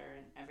the letter,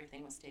 and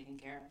everything was taken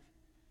care of,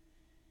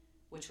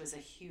 which was a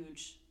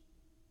huge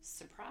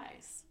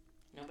surprise.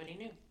 Nobody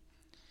knew.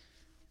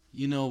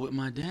 With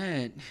my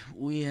dad,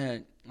 we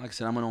had, like I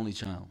said, I'm an only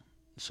child.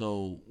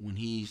 So when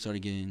he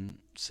started getting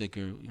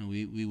sicker,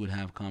 we would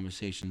have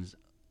conversations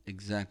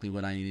exactly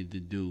what I needed to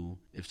do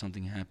if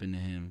something happened to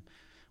him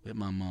with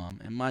my mom.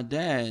 And my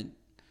dad,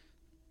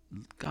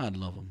 God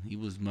love him, he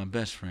was my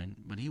best friend,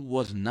 but he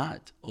was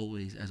not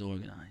always as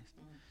organized.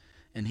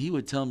 And he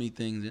would tell me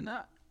things,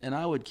 and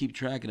I would keep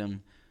track of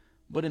them.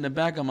 But in the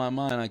back of my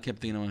mind, I kept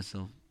thinking to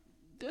myself,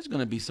 there's going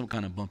to be some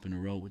kind of bump in the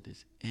road with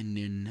this. And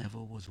there never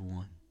was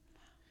one.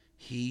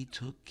 He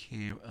took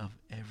care of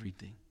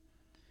everything.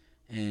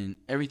 And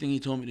everything he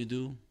told me to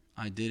do,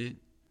 I did it,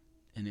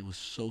 and it was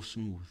so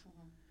smooth.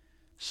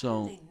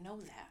 So how do they know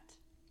that?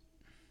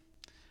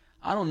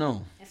 I don't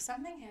know. If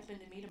something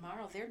happened to me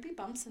tomorrow, there'd be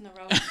bumps in the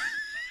road.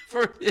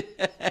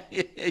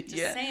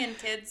 Just saying,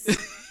 kids.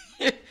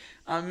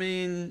 I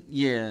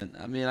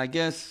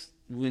guess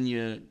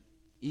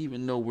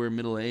even though we're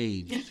middle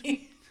aged,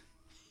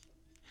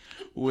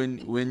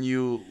 when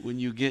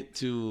you get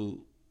to,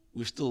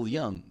 we're still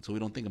young, so we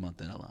don't think about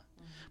that a lot.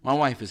 My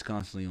wife is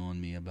constantly on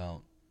me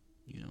about,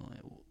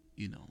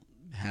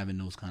 having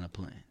those kind of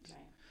plans.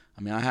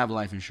 Right. I have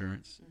life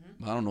insurance,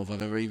 but I don't know if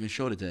I've ever even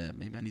showed it to her.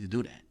 Maybe I need to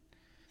do that.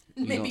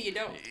 Maybe you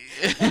don't.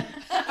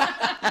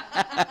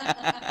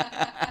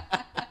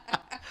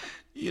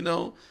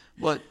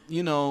 But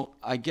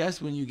I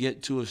guess when you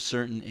get to a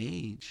certain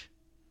age,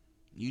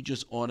 you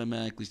just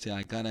automatically say,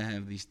 I gotta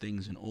have these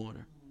things in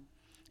order.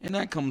 And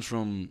that comes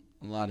from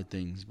a lot of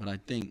things, but I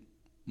think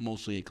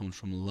mostly it comes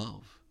from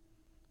love,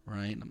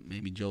 right?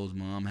 Maybe Joe's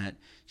mom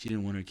she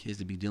didn't want her kids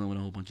to be dealing with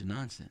a whole bunch of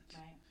nonsense.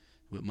 Right.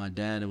 With my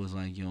dad, it was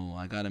like,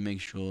 I got to make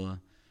sure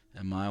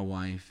that my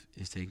wife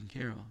is taken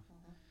care of.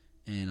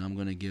 And I'm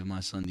going to give my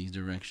son these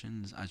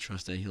directions. I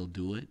trust that he'll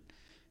do it,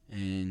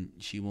 and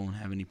she won't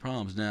have any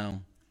problems.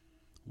 Now,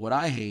 what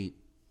I hate,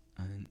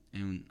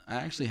 and I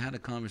actually had a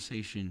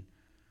conversation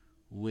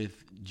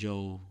with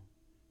Joe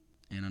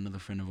and another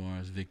friend of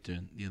ours, Victor,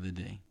 the other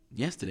day.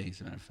 Yesterday,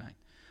 as a matter of fact.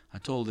 I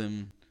told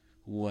him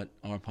what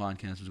our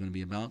podcast was going to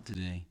be about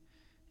today,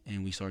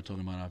 and we started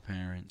talking about our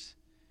parents.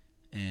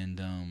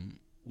 And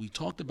we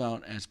talked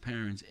about, as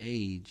parents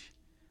age,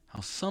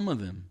 how some of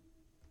them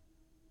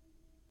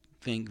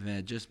think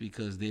that just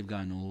because they've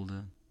gotten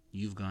older,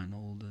 you've gotten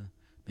older,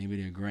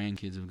 maybe their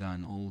grandkids have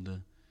gotten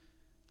older,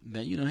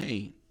 that,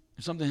 hey,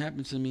 if something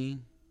happens to me,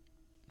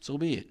 so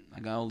be it. I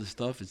got all this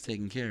stuff, it's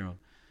taken care of.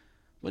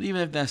 But even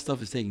if that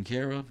stuff is taken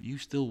care of, you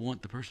still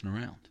want the person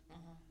around.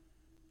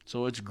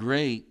 So it's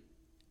great,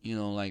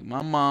 like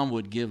my mom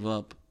would give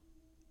up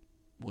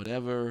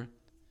whatever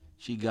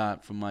she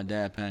got from my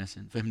dad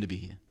passing for him to be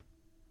here.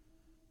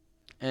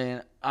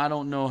 And I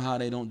don't know how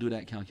they don't do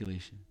that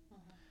calculation.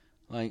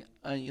 Like,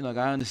 I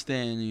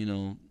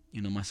understand,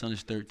 my son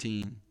is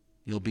 13.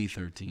 He'll be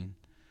 13.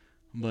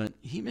 But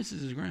he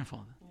misses his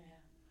grandfather.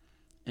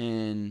 Yeah.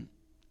 And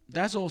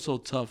that's also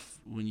tough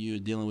when you're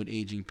dealing with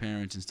aging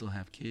parents and still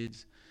have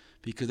kids,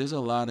 because there's a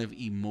lot of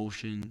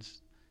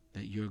emotions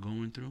that you're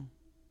going through.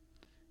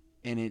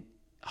 And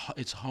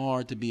it's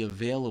hard to be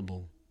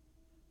available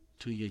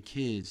to your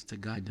kids to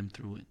guide them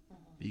through it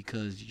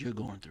because you're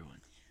going through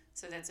it.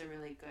 So that's a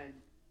really good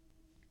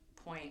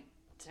point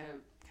to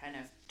kind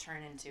of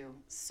turn into.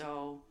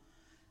 So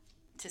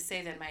to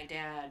say that my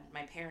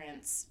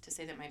parents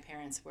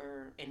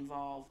were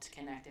involved,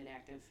 connected,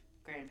 active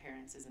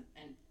grandparents is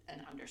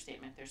an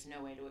understatement. There's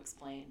no way to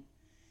explain.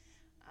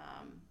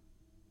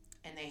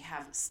 And they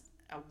have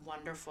a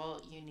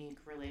wonderful, unique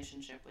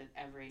relationship with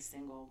every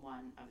single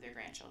one of their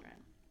grandchildren.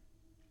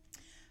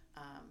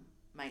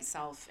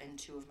 Myself and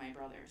two of my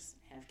brothers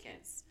have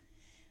kids.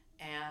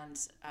 And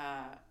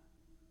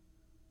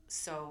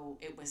so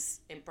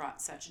it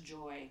brought such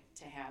joy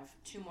to have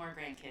two more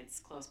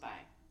grandkids close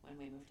by when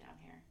we moved down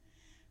here.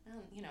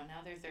 Well,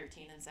 now they're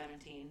 13 and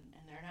 17,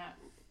 and they're not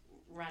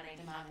running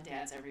to mom and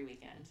dad's every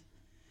weekend.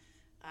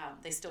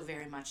 They still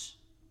very much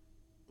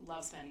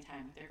love spending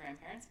time with their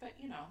grandparents, but,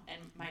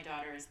 and my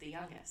daughter is the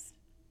youngest.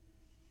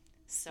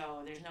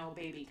 So there's no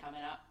baby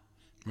coming up,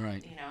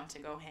 right? To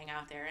go hang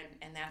out there,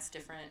 and that's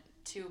different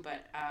too.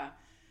 But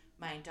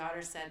my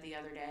daughter said the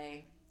other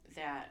day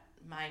that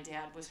my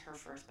dad was her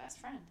first best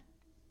friend.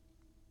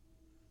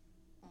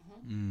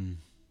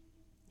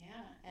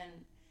 Yeah, and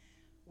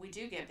we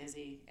do get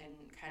busy and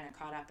kind of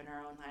caught up in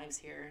our own lives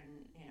here,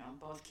 and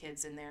both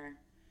kids and their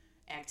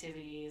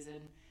activities,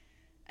 and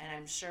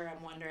I'm sure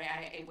I'm wondering.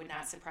 It would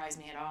not surprise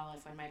me at all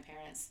if when my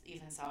parents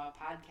even saw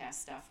podcast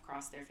stuff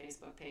across their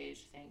Facebook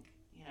page, think,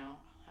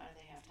 how do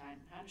they have time?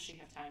 How does she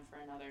have time for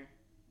another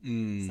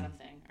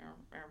something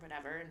or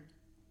whatever?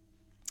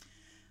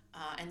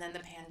 And then the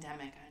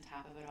pandemic on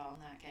top of it all,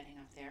 not getting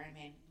up there. I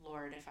mean,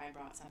 Lord, if I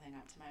brought something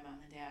up to my mom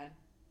and dad,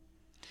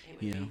 it would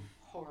be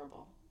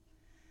horrible.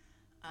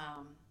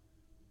 I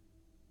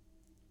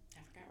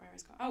forgot where I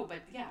was going. Oh,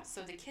 but yeah,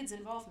 so the kids'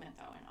 involvement,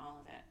 though, in all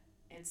of it,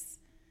 it's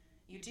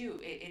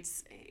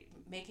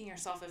making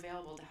yourself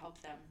available to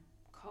help them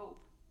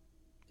cope.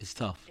 It's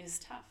tough. Is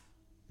tough.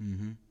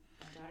 Mm-hmm.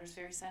 My daughter's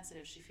very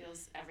sensitive. She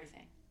feels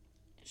everything.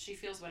 She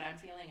feels what I'm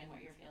feeling and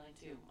what you're feeling,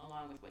 too,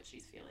 along with what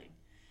she's feeling.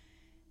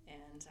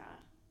 And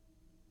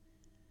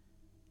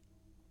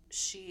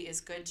she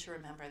is good to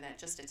remember that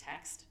just a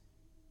text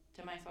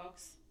to my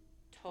folks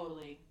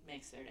totally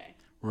makes their day.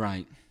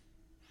 Right.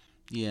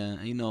 Yeah,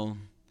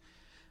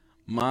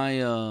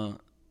 my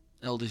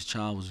eldest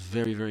child was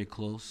very, very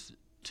close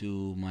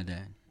to my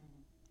dad.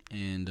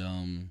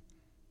 And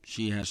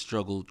she has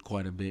struggled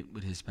quite a bit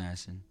with his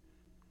passing.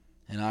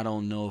 And I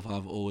don't know if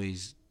I've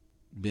always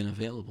been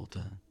available to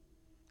her.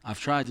 I've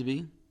tried to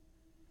be,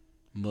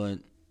 but,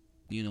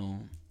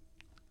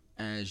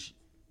 as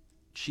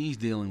she's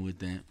dealing with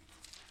that,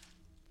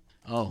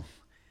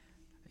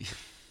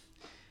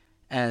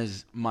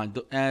 as my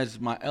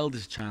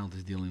eldest child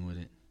is dealing with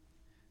it,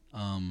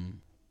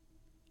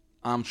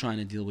 I'm trying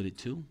to deal with it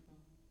too.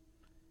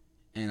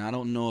 And I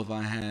don't know if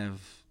I have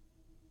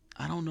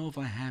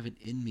it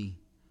in me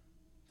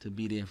to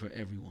be there for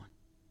everyone.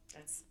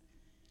 That's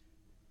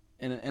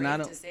and I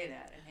don't to say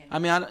that.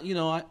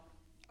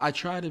 I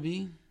try to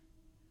be.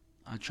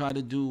 I try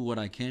to do what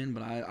I can,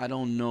 but I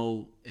don't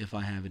know if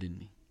I have it in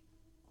me.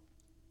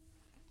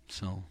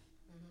 So,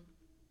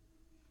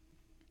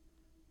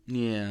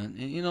 yeah,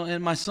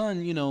 and my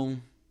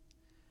son,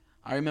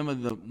 I remember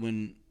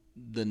when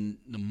the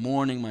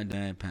morning my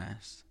dad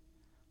passed,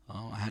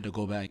 I had to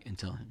go back and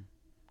tell him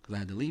because I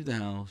had to leave the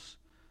house.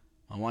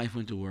 My wife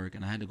went to work,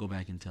 and I had to go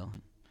back and tell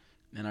him.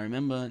 And I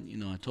remember,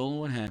 I told him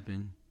what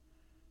happened.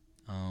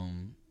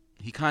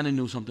 he kind of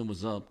knew something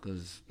was up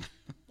because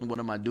what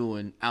am I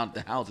doing out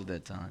the house at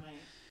that time? Right.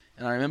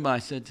 And I remember I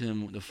said to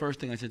him, the first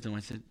thing I said to him, I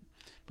said,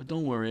 but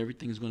don't worry,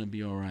 everything's going to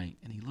be all right.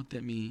 And he looked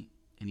at me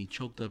and he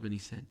choked up and he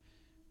said,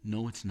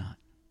 no, it's not.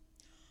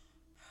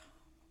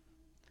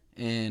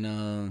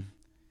 And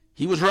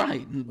he was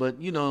right. But,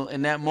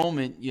 in that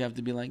moment, you have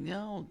to be like,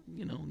 no,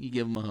 you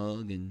give him a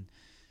hug and,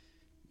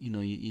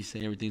 you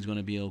say everything's going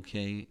to be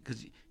okay.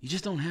 Because you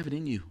just don't have it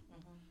in you,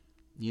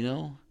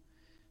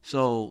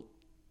 So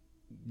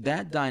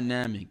that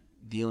dynamic,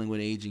 dealing with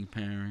aging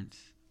parents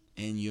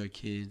and your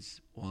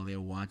kids while they're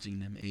watching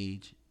them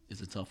age,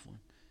 is a tough one.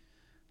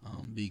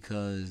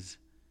 Because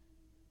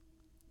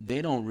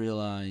they don't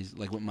realize,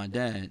 like with my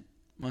dad,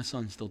 my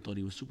son still thought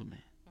he was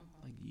Superman.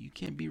 Like, you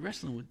can't be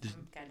wrestling with this.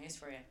 Got news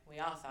for you. We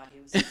all thought he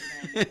was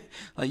Superman.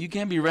 Like, you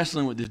can't be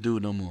wrestling with this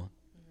dude no more.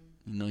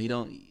 He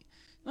don't.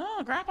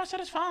 No, Grandpa said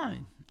it's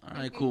fine. All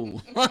right,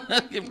 cool.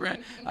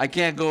 I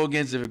can't go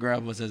against it if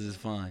Grandpa says it's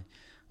fine.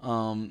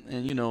 And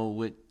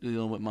with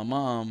my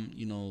mom,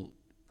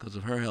 because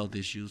of her health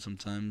issues,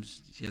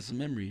 sometimes she has some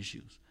memory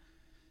issues.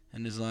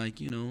 And it's like,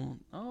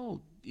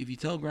 if you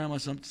tell Grandma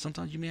something,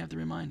 sometimes you may have to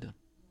remind her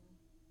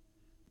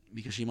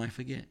because she might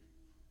forget.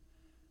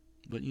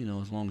 But,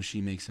 as long as she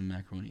makes some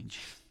macaroni and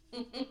cheese,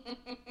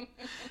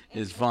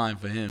 it's fine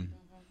for him.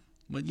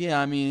 But,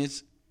 yeah, I mean,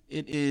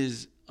 it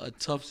is a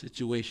tough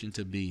situation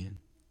to be in.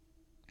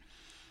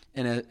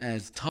 And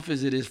as tough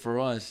as it is for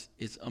us,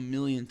 it's a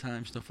million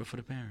times tougher for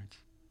the parents.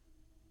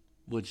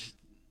 Which,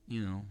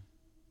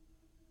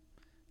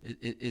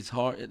 it's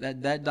hard.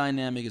 That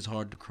dynamic is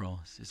hard to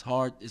cross. It's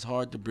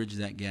hard to bridge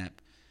that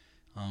gap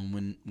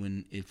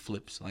when it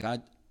flips. Like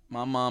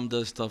my mom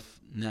does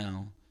stuff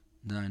now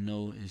that I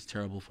know is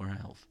terrible for her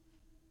health.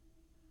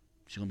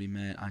 She's gonna be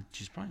mad.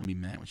 She's probably gonna be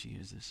mad when she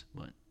hears this,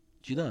 but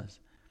she does.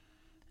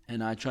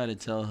 And I try to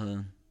tell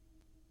her,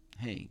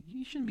 hey,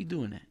 you shouldn't be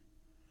doing that.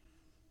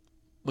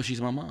 But she's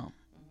my mom.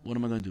 What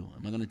am I gonna do?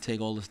 Am I gonna take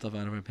all the stuff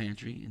out of her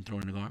pantry and throw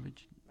it in the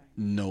garbage?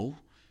 No,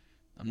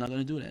 I'm not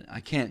gonna do that.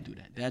 I can't do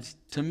that.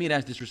 To me,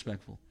 that's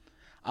disrespectful.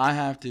 I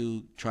have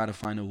to try to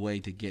find a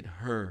way to get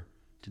her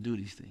to do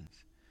these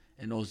things,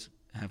 and those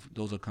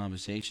are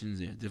conversations.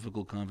 They're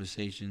difficult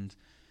conversations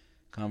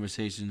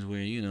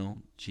where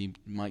she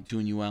might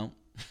tune you out.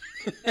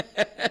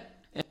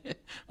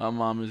 My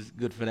mom is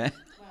good for that.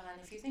 Well,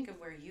 and if you think of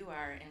where you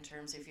are in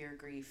terms of your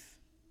grief,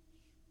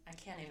 I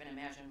can't even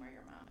imagine where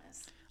your mom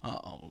is.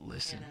 Oh,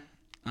 listen.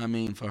 I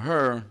mean, for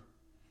her,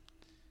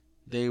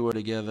 they were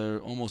together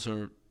almost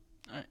her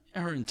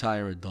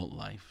entire adult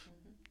life.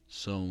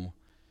 So,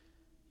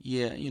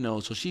 yeah,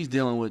 so she's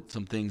dealing with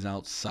some things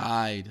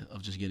outside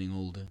of just getting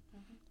older,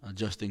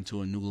 adjusting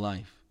to a new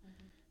life.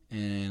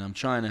 And I'm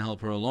trying to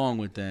help her along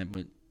with that,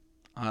 but,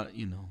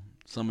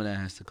 some of that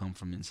has to come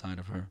from inside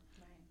of her.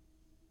 Right.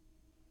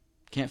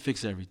 Can't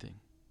fix everything.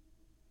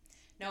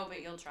 No,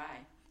 but you'll try.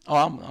 Oh,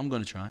 I'm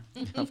going to try.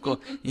 Of course.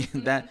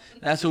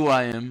 That's who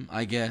I am,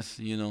 I guess,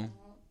 Yeah.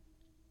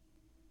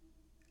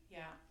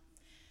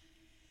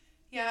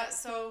 Yeah,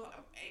 so,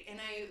 and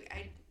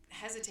I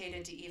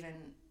hesitated to even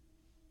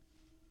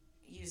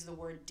use the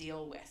word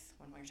deal with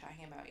when we're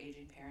talking about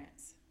aging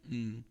parents.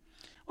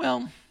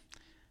 Well,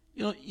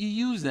 you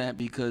use that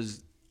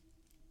because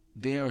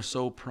they are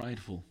so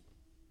prideful.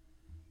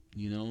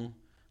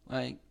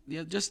 Like,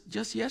 yeah,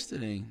 just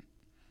yesterday,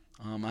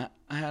 I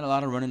had a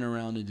lot of running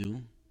around to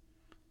do,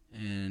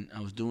 and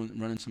I was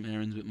running some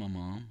errands with my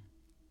mom,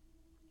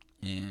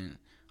 and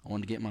I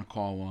wanted to get my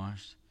car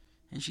washed,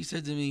 and she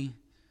said to me,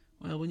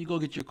 well, when you go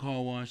get your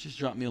car washed, just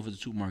drop me off at the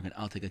supermarket.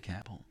 I'll take a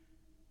cab home.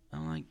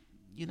 I'm like,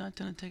 you're not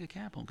going to take a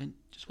cab home.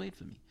 Just wait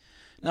for me.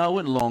 Now, it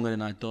went longer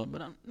than I thought,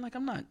 but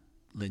I'm not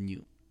letting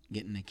you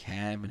get in a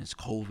cab and it's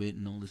COVID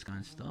and all this kind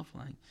of stuff.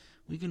 Like,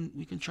 we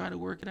can try to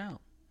work it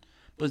out.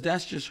 But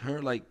that's just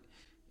her. Like,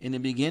 in the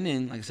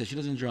beginning, like I said, she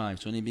doesn't drive.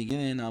 So in the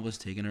beginning, I was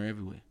taking her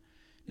everywhere.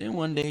 Then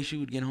one day she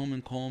would get home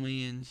and call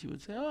me and she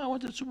would say, oh, I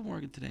went to the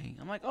supermarket today.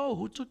 I'm like, oh,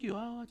 who took you?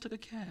 Oh, I took a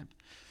cab.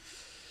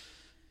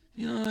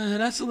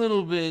 That's a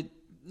little bit,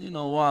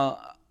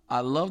 while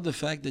I love the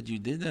fact that you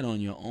did that on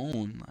your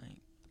own,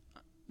 like,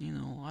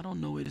 I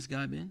don't know where this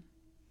guy been.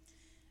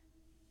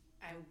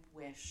 I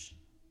wish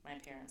my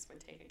parents would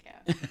take a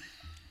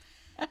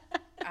cab.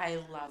 I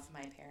love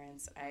my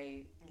parents.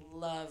 I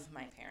love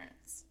my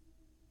parents.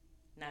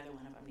 Neither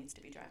one of them needs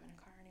to be driving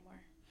a car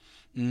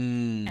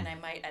anymore. And I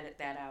might edit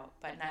that out,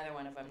 but neither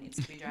one of them needs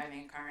to be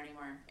driving a car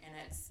anymore. And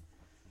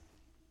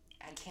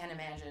I can't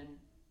imagine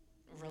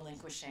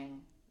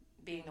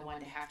being the one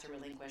to have to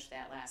relinquish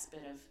that last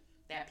bit of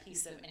that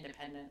piece of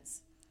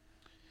independence.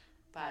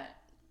 But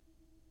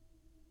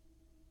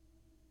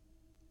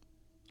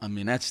I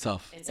mean, that's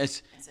tough.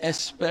 It's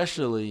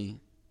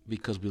especially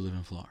because we live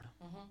in Florida.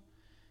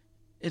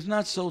 It's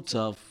not so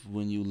tough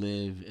when you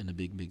live in a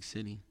big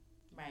city.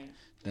 Right.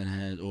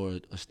 Or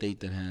a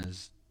state that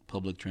has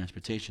public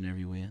transportation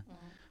everywhere.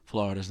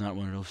 Florida's not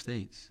one of those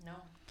states. No.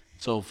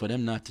 So for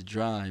them not to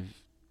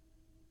drive,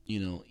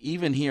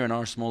 even here in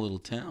our small little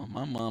town,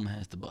 my mom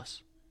has the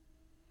bus.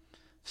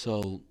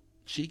 So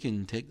she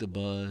can take the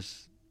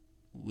bus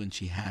when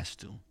she has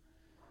to.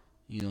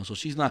 So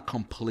she's not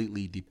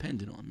completely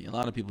dependent on me. A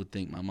lot of people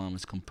think my mom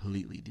is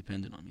completely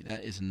dependent on me.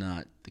 That is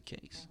not the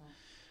case.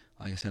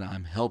 Like I said,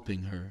 I'm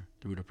helping her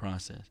through the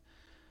process.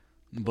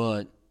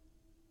 But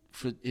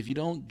if you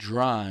don't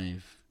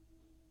drive,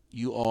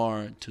 you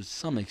are to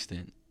some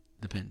extent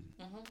dependent.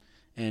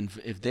 And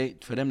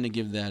for them to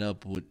give that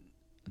up,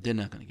 they're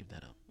not going to give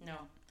that up. No.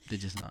 They're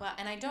just not. Well,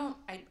 and I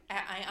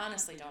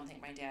honestly don't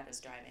think my dad is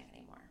driving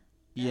anymore.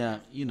 Yeah,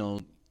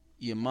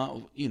 your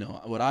mom.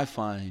 What I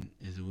find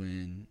is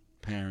when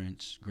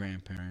parents,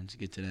 grandparents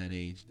get to that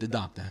age, the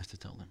doctor has to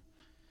tell them.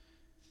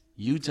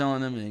 You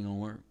telling them it ain't gonna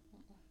work.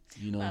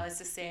 Well, it's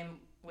the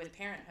same with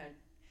parenthood.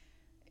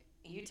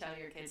 You tell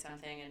your kid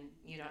something and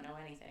you don't know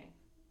anything,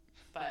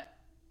 but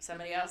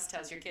somebody else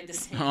tells your kid the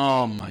same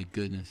Oh thing. my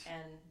goodness.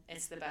 And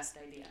it's the best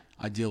idea.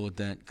 I deal with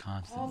that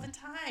constantly. All the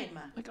time.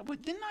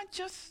 But didn't I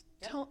just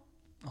tell?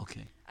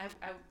 Okay. I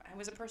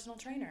was a personal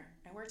trainer.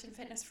 I worked in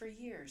fitness for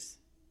years.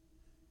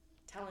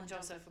 Telling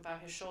Joseph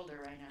about his shoulder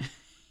right now.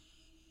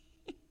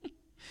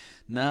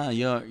 Nah,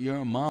 you're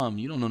a mom.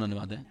 You don't know nothing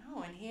about that.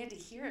 No, and he had to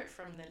hear it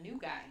from the new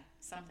guy.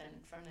 Something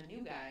from the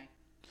new guy.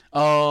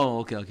 Oh,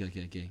 okay.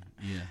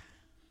 Yeah.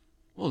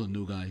 Well, the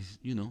new guys,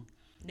 New.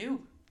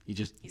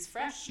 He's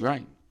fresh.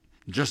 Right.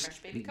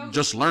 Fresh baby coach.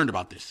 Just learned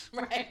about this.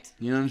 Right.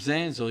 You know what I'm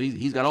saying? So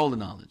he's got all the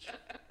knowledge.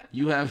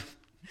 You have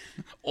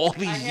all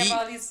these. I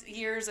have all these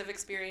years of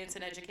experience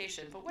in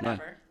education, but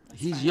whatever. Right.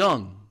 He's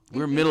young.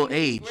 We're middle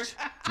aged.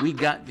 We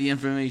got the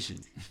information.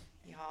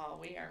 Y'all,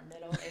 we are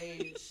middle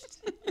aged.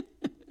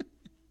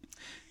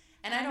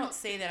 And I don't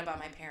say that about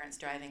my parents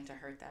driving to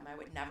hurt them. I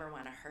would never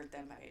want to hurt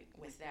them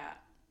with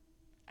that.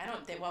 I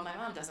don't think, well, my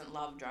mom doesn't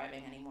love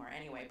driving anymore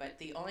anyway, but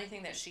the only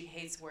thing that she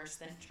hates worse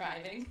than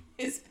driving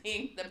is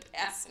being the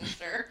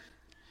passenger.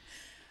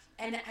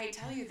 And I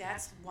tell you,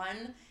 that's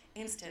one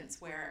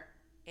instance where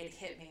it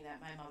hit me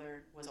that my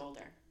mother was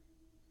older.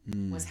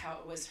 Was how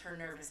it was her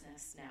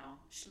nervousness now.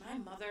 My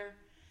mother,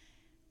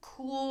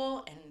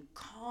 cool and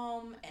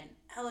calm and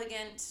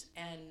elegant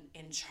and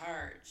in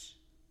charge.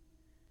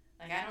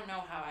 Like, I don't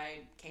know how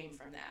I came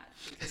from that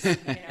because,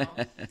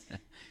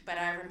 but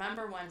I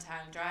remember one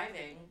time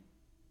driving,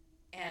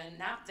 and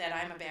not that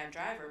I'm a bad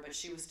driver, but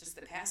she was just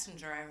the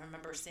passenger. I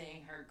remember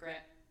seeing her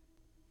grip,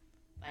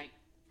 and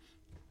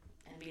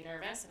be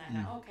nervous, and I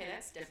thought, okay,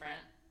 that's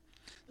different.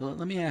 Well,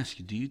 let me ask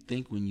you, do you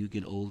think when you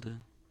get older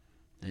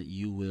that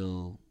you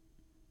will,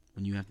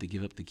 when you have to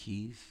give up the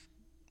keys,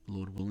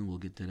 Lord willing, we'll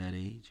get to that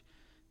age,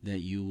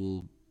 that you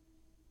will,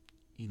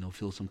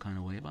 feel some kind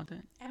of way about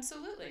that?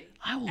 Absolutely.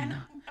 I will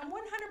not.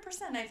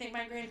 100%. I think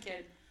my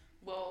grandkid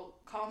will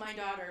call my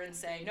daughter and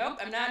say, nope,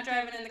 I'm not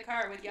driving in the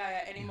car with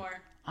Yaya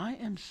anymore. I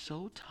am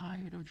so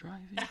tired of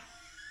driving.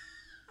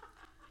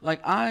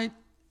 I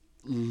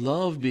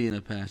love being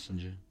a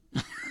passenger.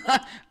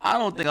 I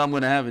don't think I'm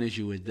going to have an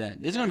issue with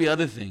that. There's going to be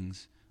other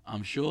things,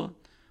 I'm sure.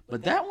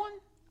 But that one?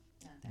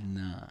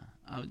 Nah.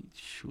 I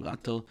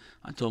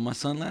told my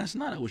son last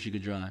night I wish he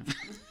could drive.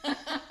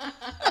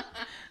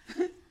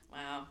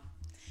 Wow.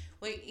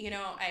 Well,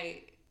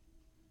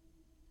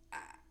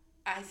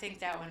 I think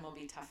that one will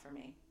be tough for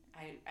me.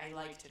 I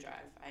like to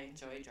drive. I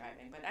enjoy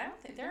driving. But I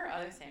don't think there are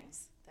other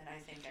things that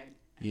I think I'd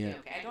be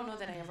okay. I don't know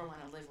that I ever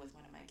want to live with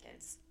one of my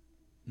kids.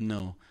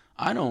 No.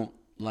 I don't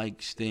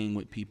like staying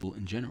with people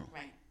in general.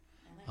 Right.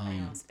 I like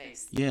my own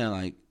space.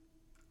 Yeah,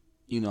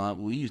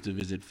 we used to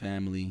visit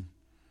family,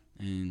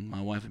 and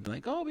my wife would be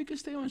like, oh, we could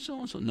stay on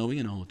so-and-so. No, we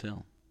in a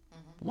hotel.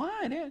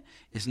 Why?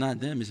 It's not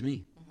them, it's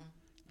me.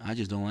 I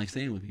just don't like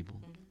staying with people.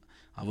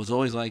 I was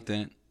always like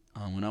that.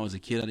 When I was a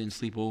kid, I didn't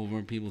sleep over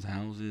in people's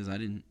houses.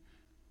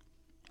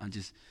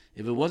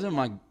 If it wasn't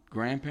my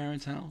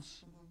grandparents'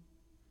 house,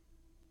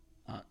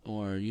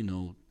 or,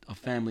 a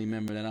family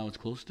member that I was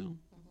close to,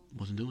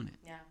 wasn't doing it.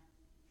 Yeah.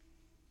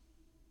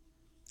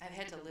 I've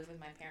had to live with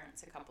my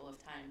parents a couple of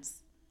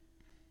times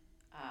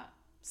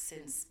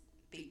since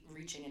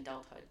reaching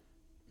adulthood.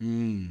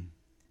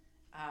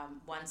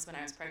 Once when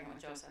I was pregnant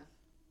with Joseph,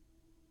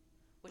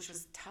 which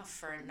was tough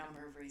for a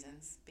number of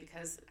reasons,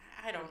 because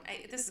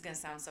this is going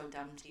to sound so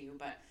dumb to you,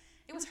 but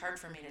it was hard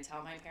for me to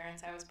tell my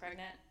parents I was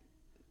pregnant,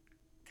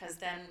 because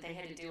then they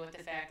had to deal with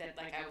the fact that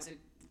I was a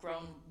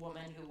grown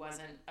woman who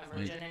wasn't a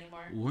virgin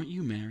anymore. Weren't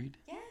you married?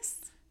 Yes.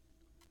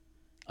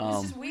 It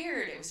was just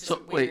weird. It was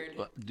just weird.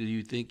 Wait, do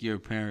you think your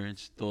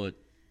parents thought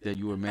that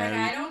you were married?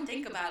 I don't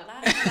think about la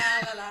la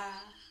la la.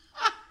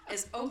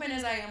 As open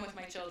as I am with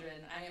my children,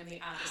 I am the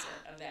opposite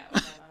of that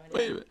with my mom and dad.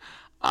 Wait a minute.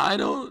 I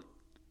don't.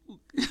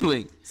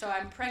 Wait. So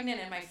I'm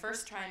pregnant in my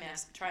first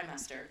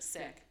trimester,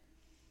 sick.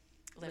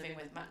 Living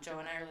with Joe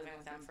and I are living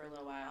with them for a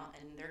little while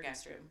in their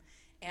guest room,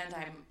 and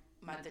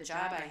the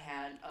job I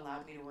had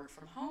allowed me to work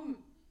from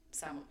home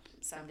some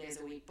days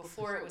a week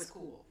before it was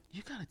cool.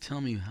 You gotta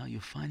tell me how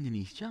you're finding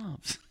these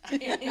jobs.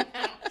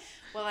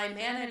 Well, I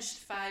managed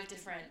 5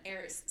 different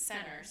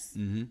centers,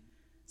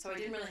 so I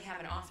didn't really have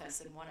an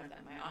office in one of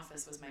them. My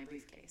office was my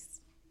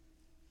briefcase.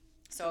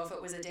 So if it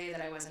was a day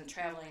that I wasn't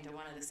traveling to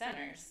one of the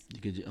centers, I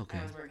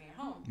was working at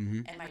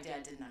home, and my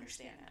dad didn't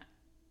understand that.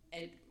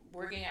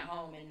 Working at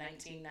home in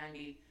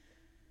 1990,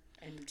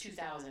 in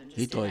 2000 just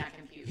He did thought not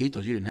compute. he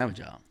thought you didn't have a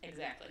job.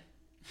 Exactly.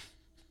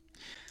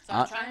 So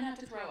I'm trying not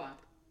to throw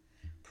up,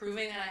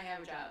 proving that I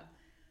have a job,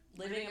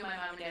 living in my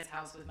mom and dad's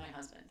house with my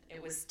husband.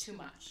 It was too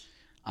much.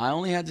 I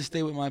only had to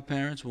stay with my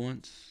parents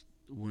once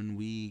when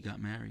we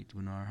got married,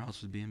 when our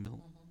house was being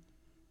built.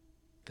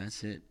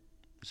 That's it.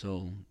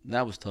 So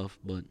that was tough,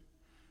 but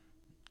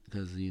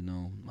because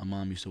my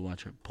mom used to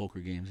watch her poker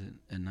games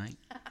at night.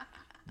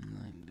 And,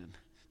 like,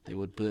 they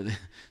would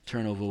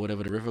turn over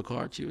whatever the river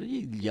card. She would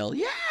yell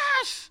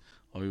yes,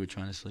 or we were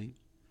trying to sleep.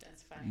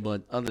 That's fine.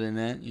 But other than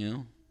that, it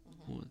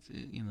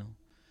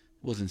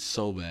wasn't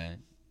so bad.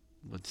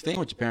 But staying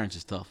with your parents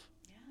is tough.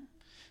 Yeah.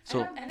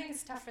 So I think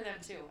it's tough for them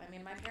too. I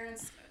mean, my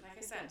parents, like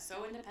I said,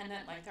 so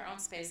independent, like their own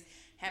space,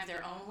 have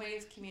their own way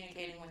of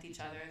communicating with each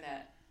other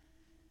that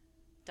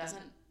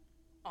doesn't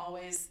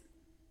always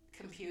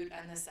compute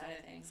on this side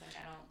of things. Like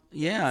I don't.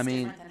 yeah, It's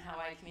different than how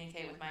I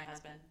communicate with my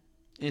husband.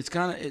 it's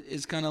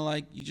kind of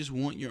like you just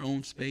want your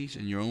own space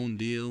and your own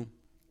deal.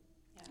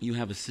 Yeah. You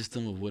have a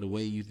system of the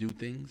way you do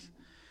things,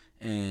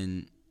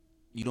 and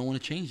you don't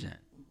want to change that.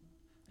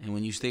 And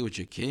when you stay with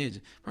your kids,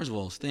 first of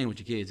all, staying with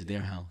your kids at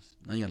their house.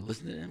 Now you got to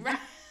listen to them. Right.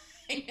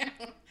 I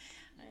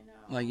know.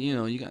 Like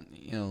you got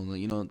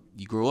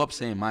you grow up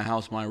saying my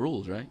house, my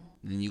rules, right?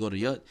 And then you go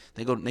to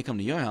they come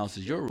to your house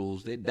as your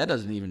rules. That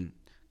doesn't even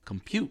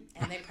compute.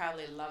 And they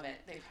probably love it.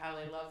 They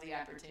probably love the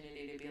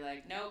opportunity to be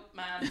like, nope,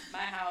 mom, my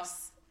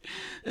house.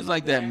 It's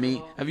like that meme.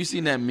 Terrible. Have you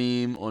seen that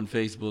meme on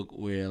Facebook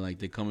where like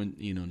they come in,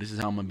 this is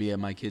how I'm gonna be at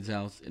my kid's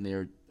house, and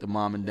the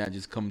mom and dad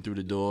just come through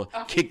the door,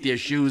 kick their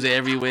shoes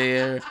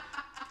everywhere,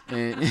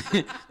 and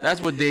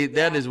that's what they're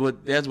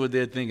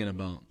thinking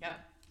about. Yep.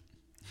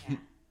 Yeah.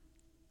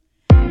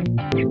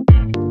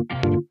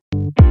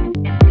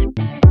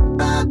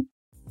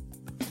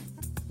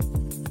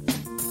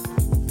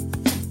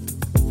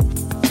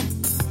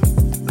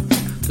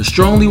 The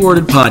Strongly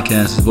Worded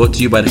podcast is brought to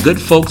you by the good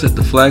folks at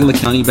the Flagler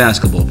County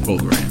Basketball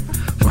Program.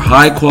 For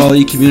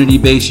high-quality,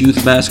 community-based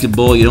youth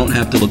basketball, you don't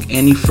have to look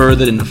any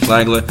further than the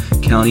Flagler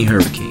County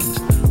Hurricanes.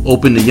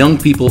 Open to young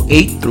people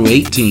 8 through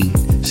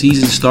 18.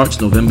 Season starts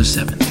November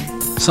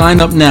 7th. Sign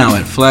up now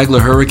at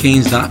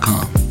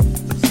flaglerhurricanes.com.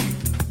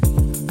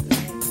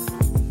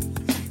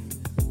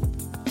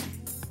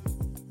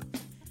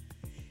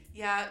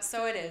 Yeah,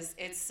 so it is.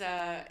 It's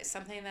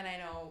something that I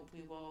know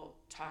we will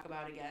talk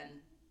about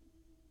again,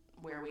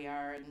 where we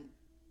are in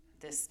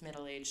this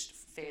middle-aged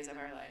phase of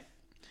our life.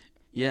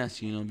 Yes,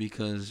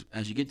 because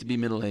as you get to be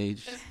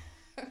middle-aged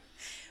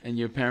and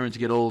your parents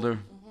get older,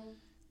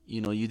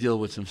 you deal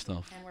with some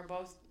stuff. And we're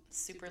both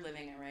super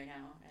living it right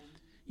now.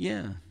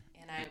 Yeah,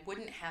 And I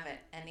wouldn't have it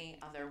any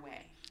other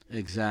way.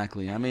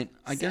 exactly. I mean,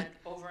 I guess... Said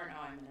over and over,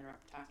 I'm going to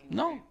interrupt talking.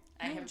 No.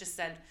 I have just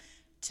said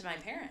to my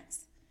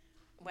parents,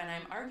 when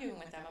I'm arguing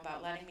with them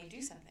about letting me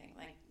do something,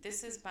 like,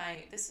 this is my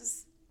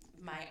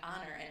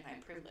honor and my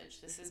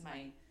privilege. This is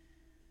my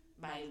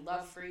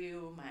love for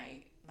you,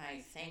 my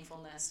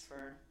thankfulness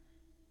for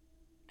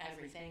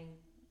everything.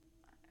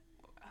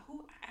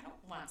 I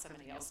don't want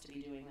somebody else to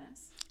be doing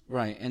this.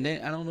 Right, and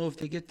I don't know if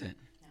they get that.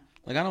 No.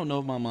 Like, I don't know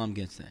if my mom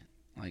gets that.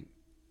 Like,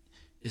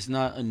 it's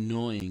not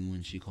annoying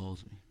when she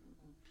calls me.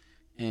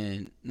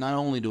 And not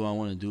only do I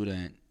want to do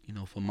that,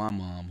 for my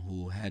mom,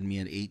 who had me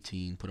at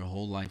 18, put her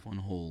whole life on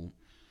hold,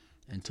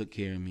 and took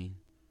care of me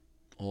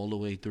all the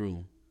way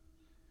through,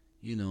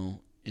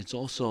 it's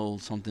also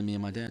something me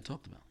and my dad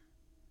talked about.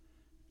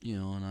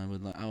 And I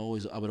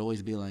would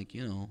always be like,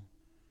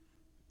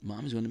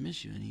 Mom's going to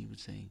miss you. And he would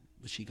say,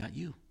 but she got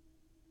you.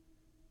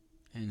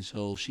 And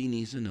so she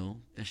needs to know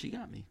that she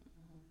got me.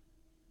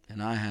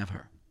 And I have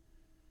her.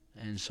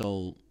 And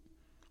so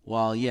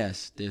while,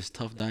 yes, there's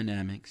tough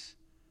dynamics,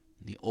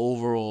 the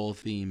overall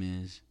theme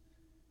is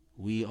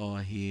we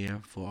are here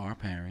for our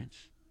parents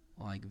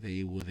like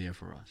they were there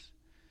for us.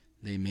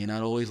 They may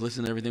not always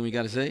listen to everything we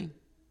got to say.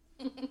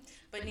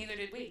 But neither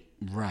did we.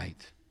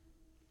 Right.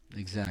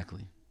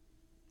 Exactly.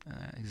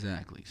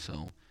 Exactly.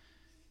 So,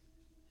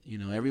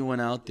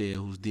 everyone out there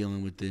who's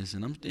dealing with this,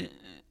 and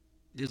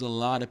there's a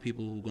lot of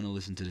people who are going to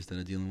listen to this that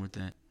are dealing with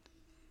that.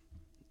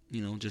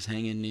 Just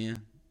hang in there,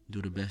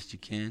 do the best you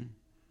can,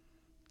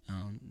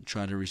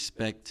 try to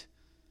respect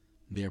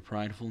their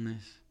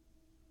pridefulness.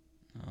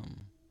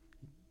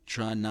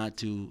 Try not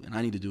to, and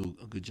I need to do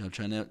a good job.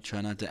 Try not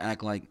to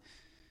act like,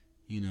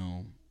 you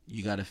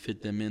got to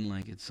fit them in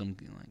like it's some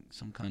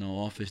kind of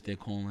office they're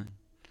calling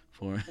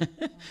for.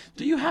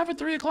 Do you have a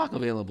 3:00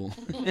 available?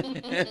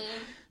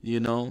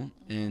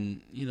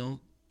 And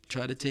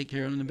try to take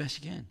care of them the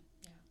best you can.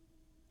 Yeah.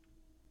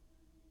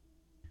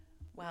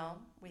 Well,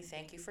 we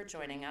thank you for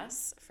joining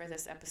us for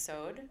this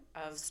episode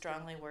of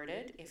Strongly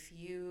Worded. If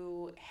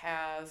you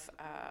have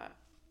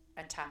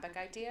a topic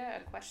idea,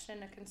 a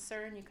question, a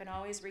concern, you can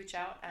always reach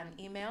out on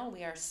email.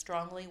 We are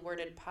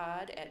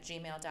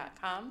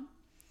stronglywordedpod@gmail.com.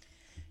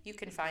 You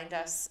can find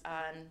us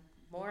on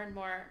more and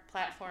more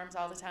platforms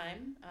all the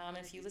time.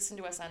 If you listen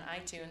to us on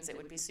iTunes, it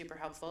would be super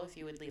helpful if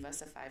you would leave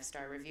us a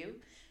 5-star review.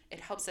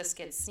 It helps us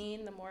get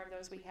seen. The more of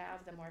those we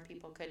have, the more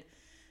people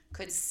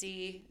could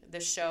see the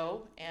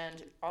show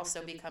and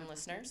also become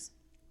listeners.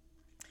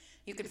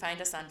 You can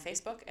find us on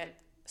Facebook at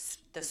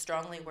the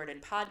Strongly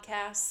Worded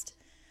Podcast,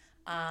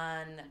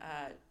 on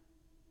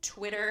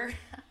Twitter.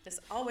 This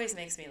always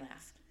makes me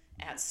laugh.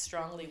 At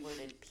Strongly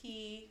Worded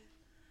P,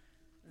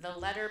 the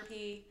letter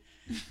P.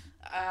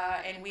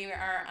 And we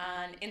are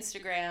on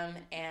Instagram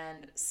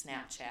and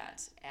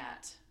Snapchat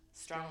at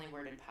Strongly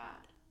Worded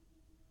Pod.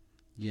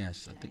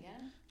 Yes,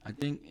 I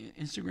think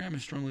Instagram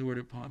is Strongly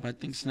Worded Pod, but I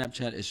think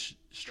Snapchat is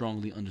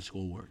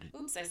strongly_worded.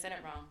 Oops, I said it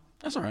wrong.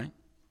 That's all right.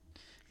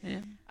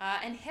 Yeah.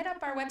 And hit up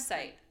our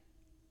website.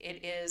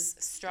 It is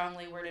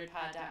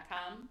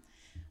stronglywordedpod.com.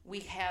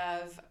 We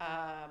have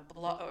a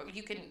blog.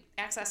 You can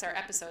access our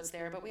episodes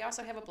there, but we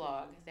also have a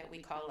blog that we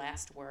call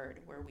Last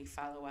Word, where we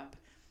follow up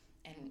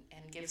and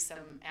give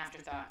some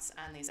afterthoughts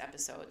on these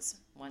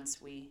episodes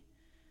once we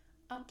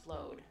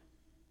upload.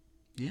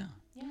 Yeah.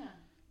 Yeah.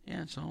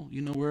 Yeah, so,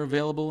 we're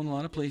available in a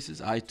lot of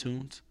places.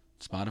 iTunes,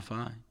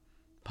 Spotify,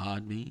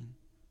 Podbean,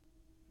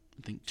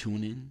 I think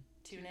TuneIn.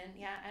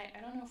 Yeah, I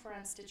don't know if we're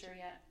on Stitcher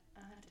yet.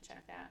 I'll have to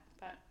check that.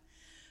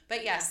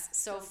 But yes,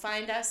 so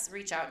find us,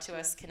 reach out to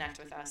us, connect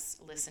with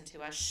us, listen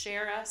to us,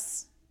 share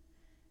us,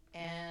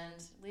 and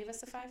leave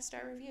us a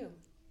 5-star review.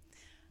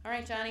 All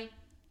right, Johnny,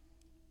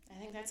 I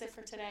think that's it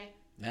for today.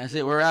 That's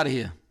it. We're out of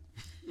here.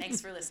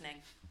 Thanks for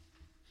listening.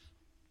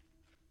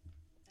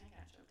 I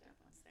got choked up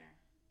once there.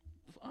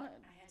 Fine.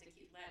 I had to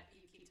let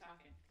you keep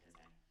talking.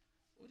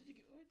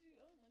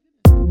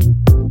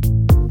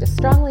 The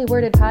Strongly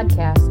Worded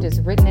Podcast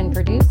is written and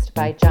produced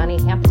by Johnny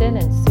Hampton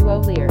and Sue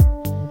O'Lear.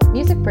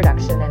 Music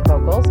production and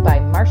vocals by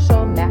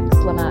Marshall Mack.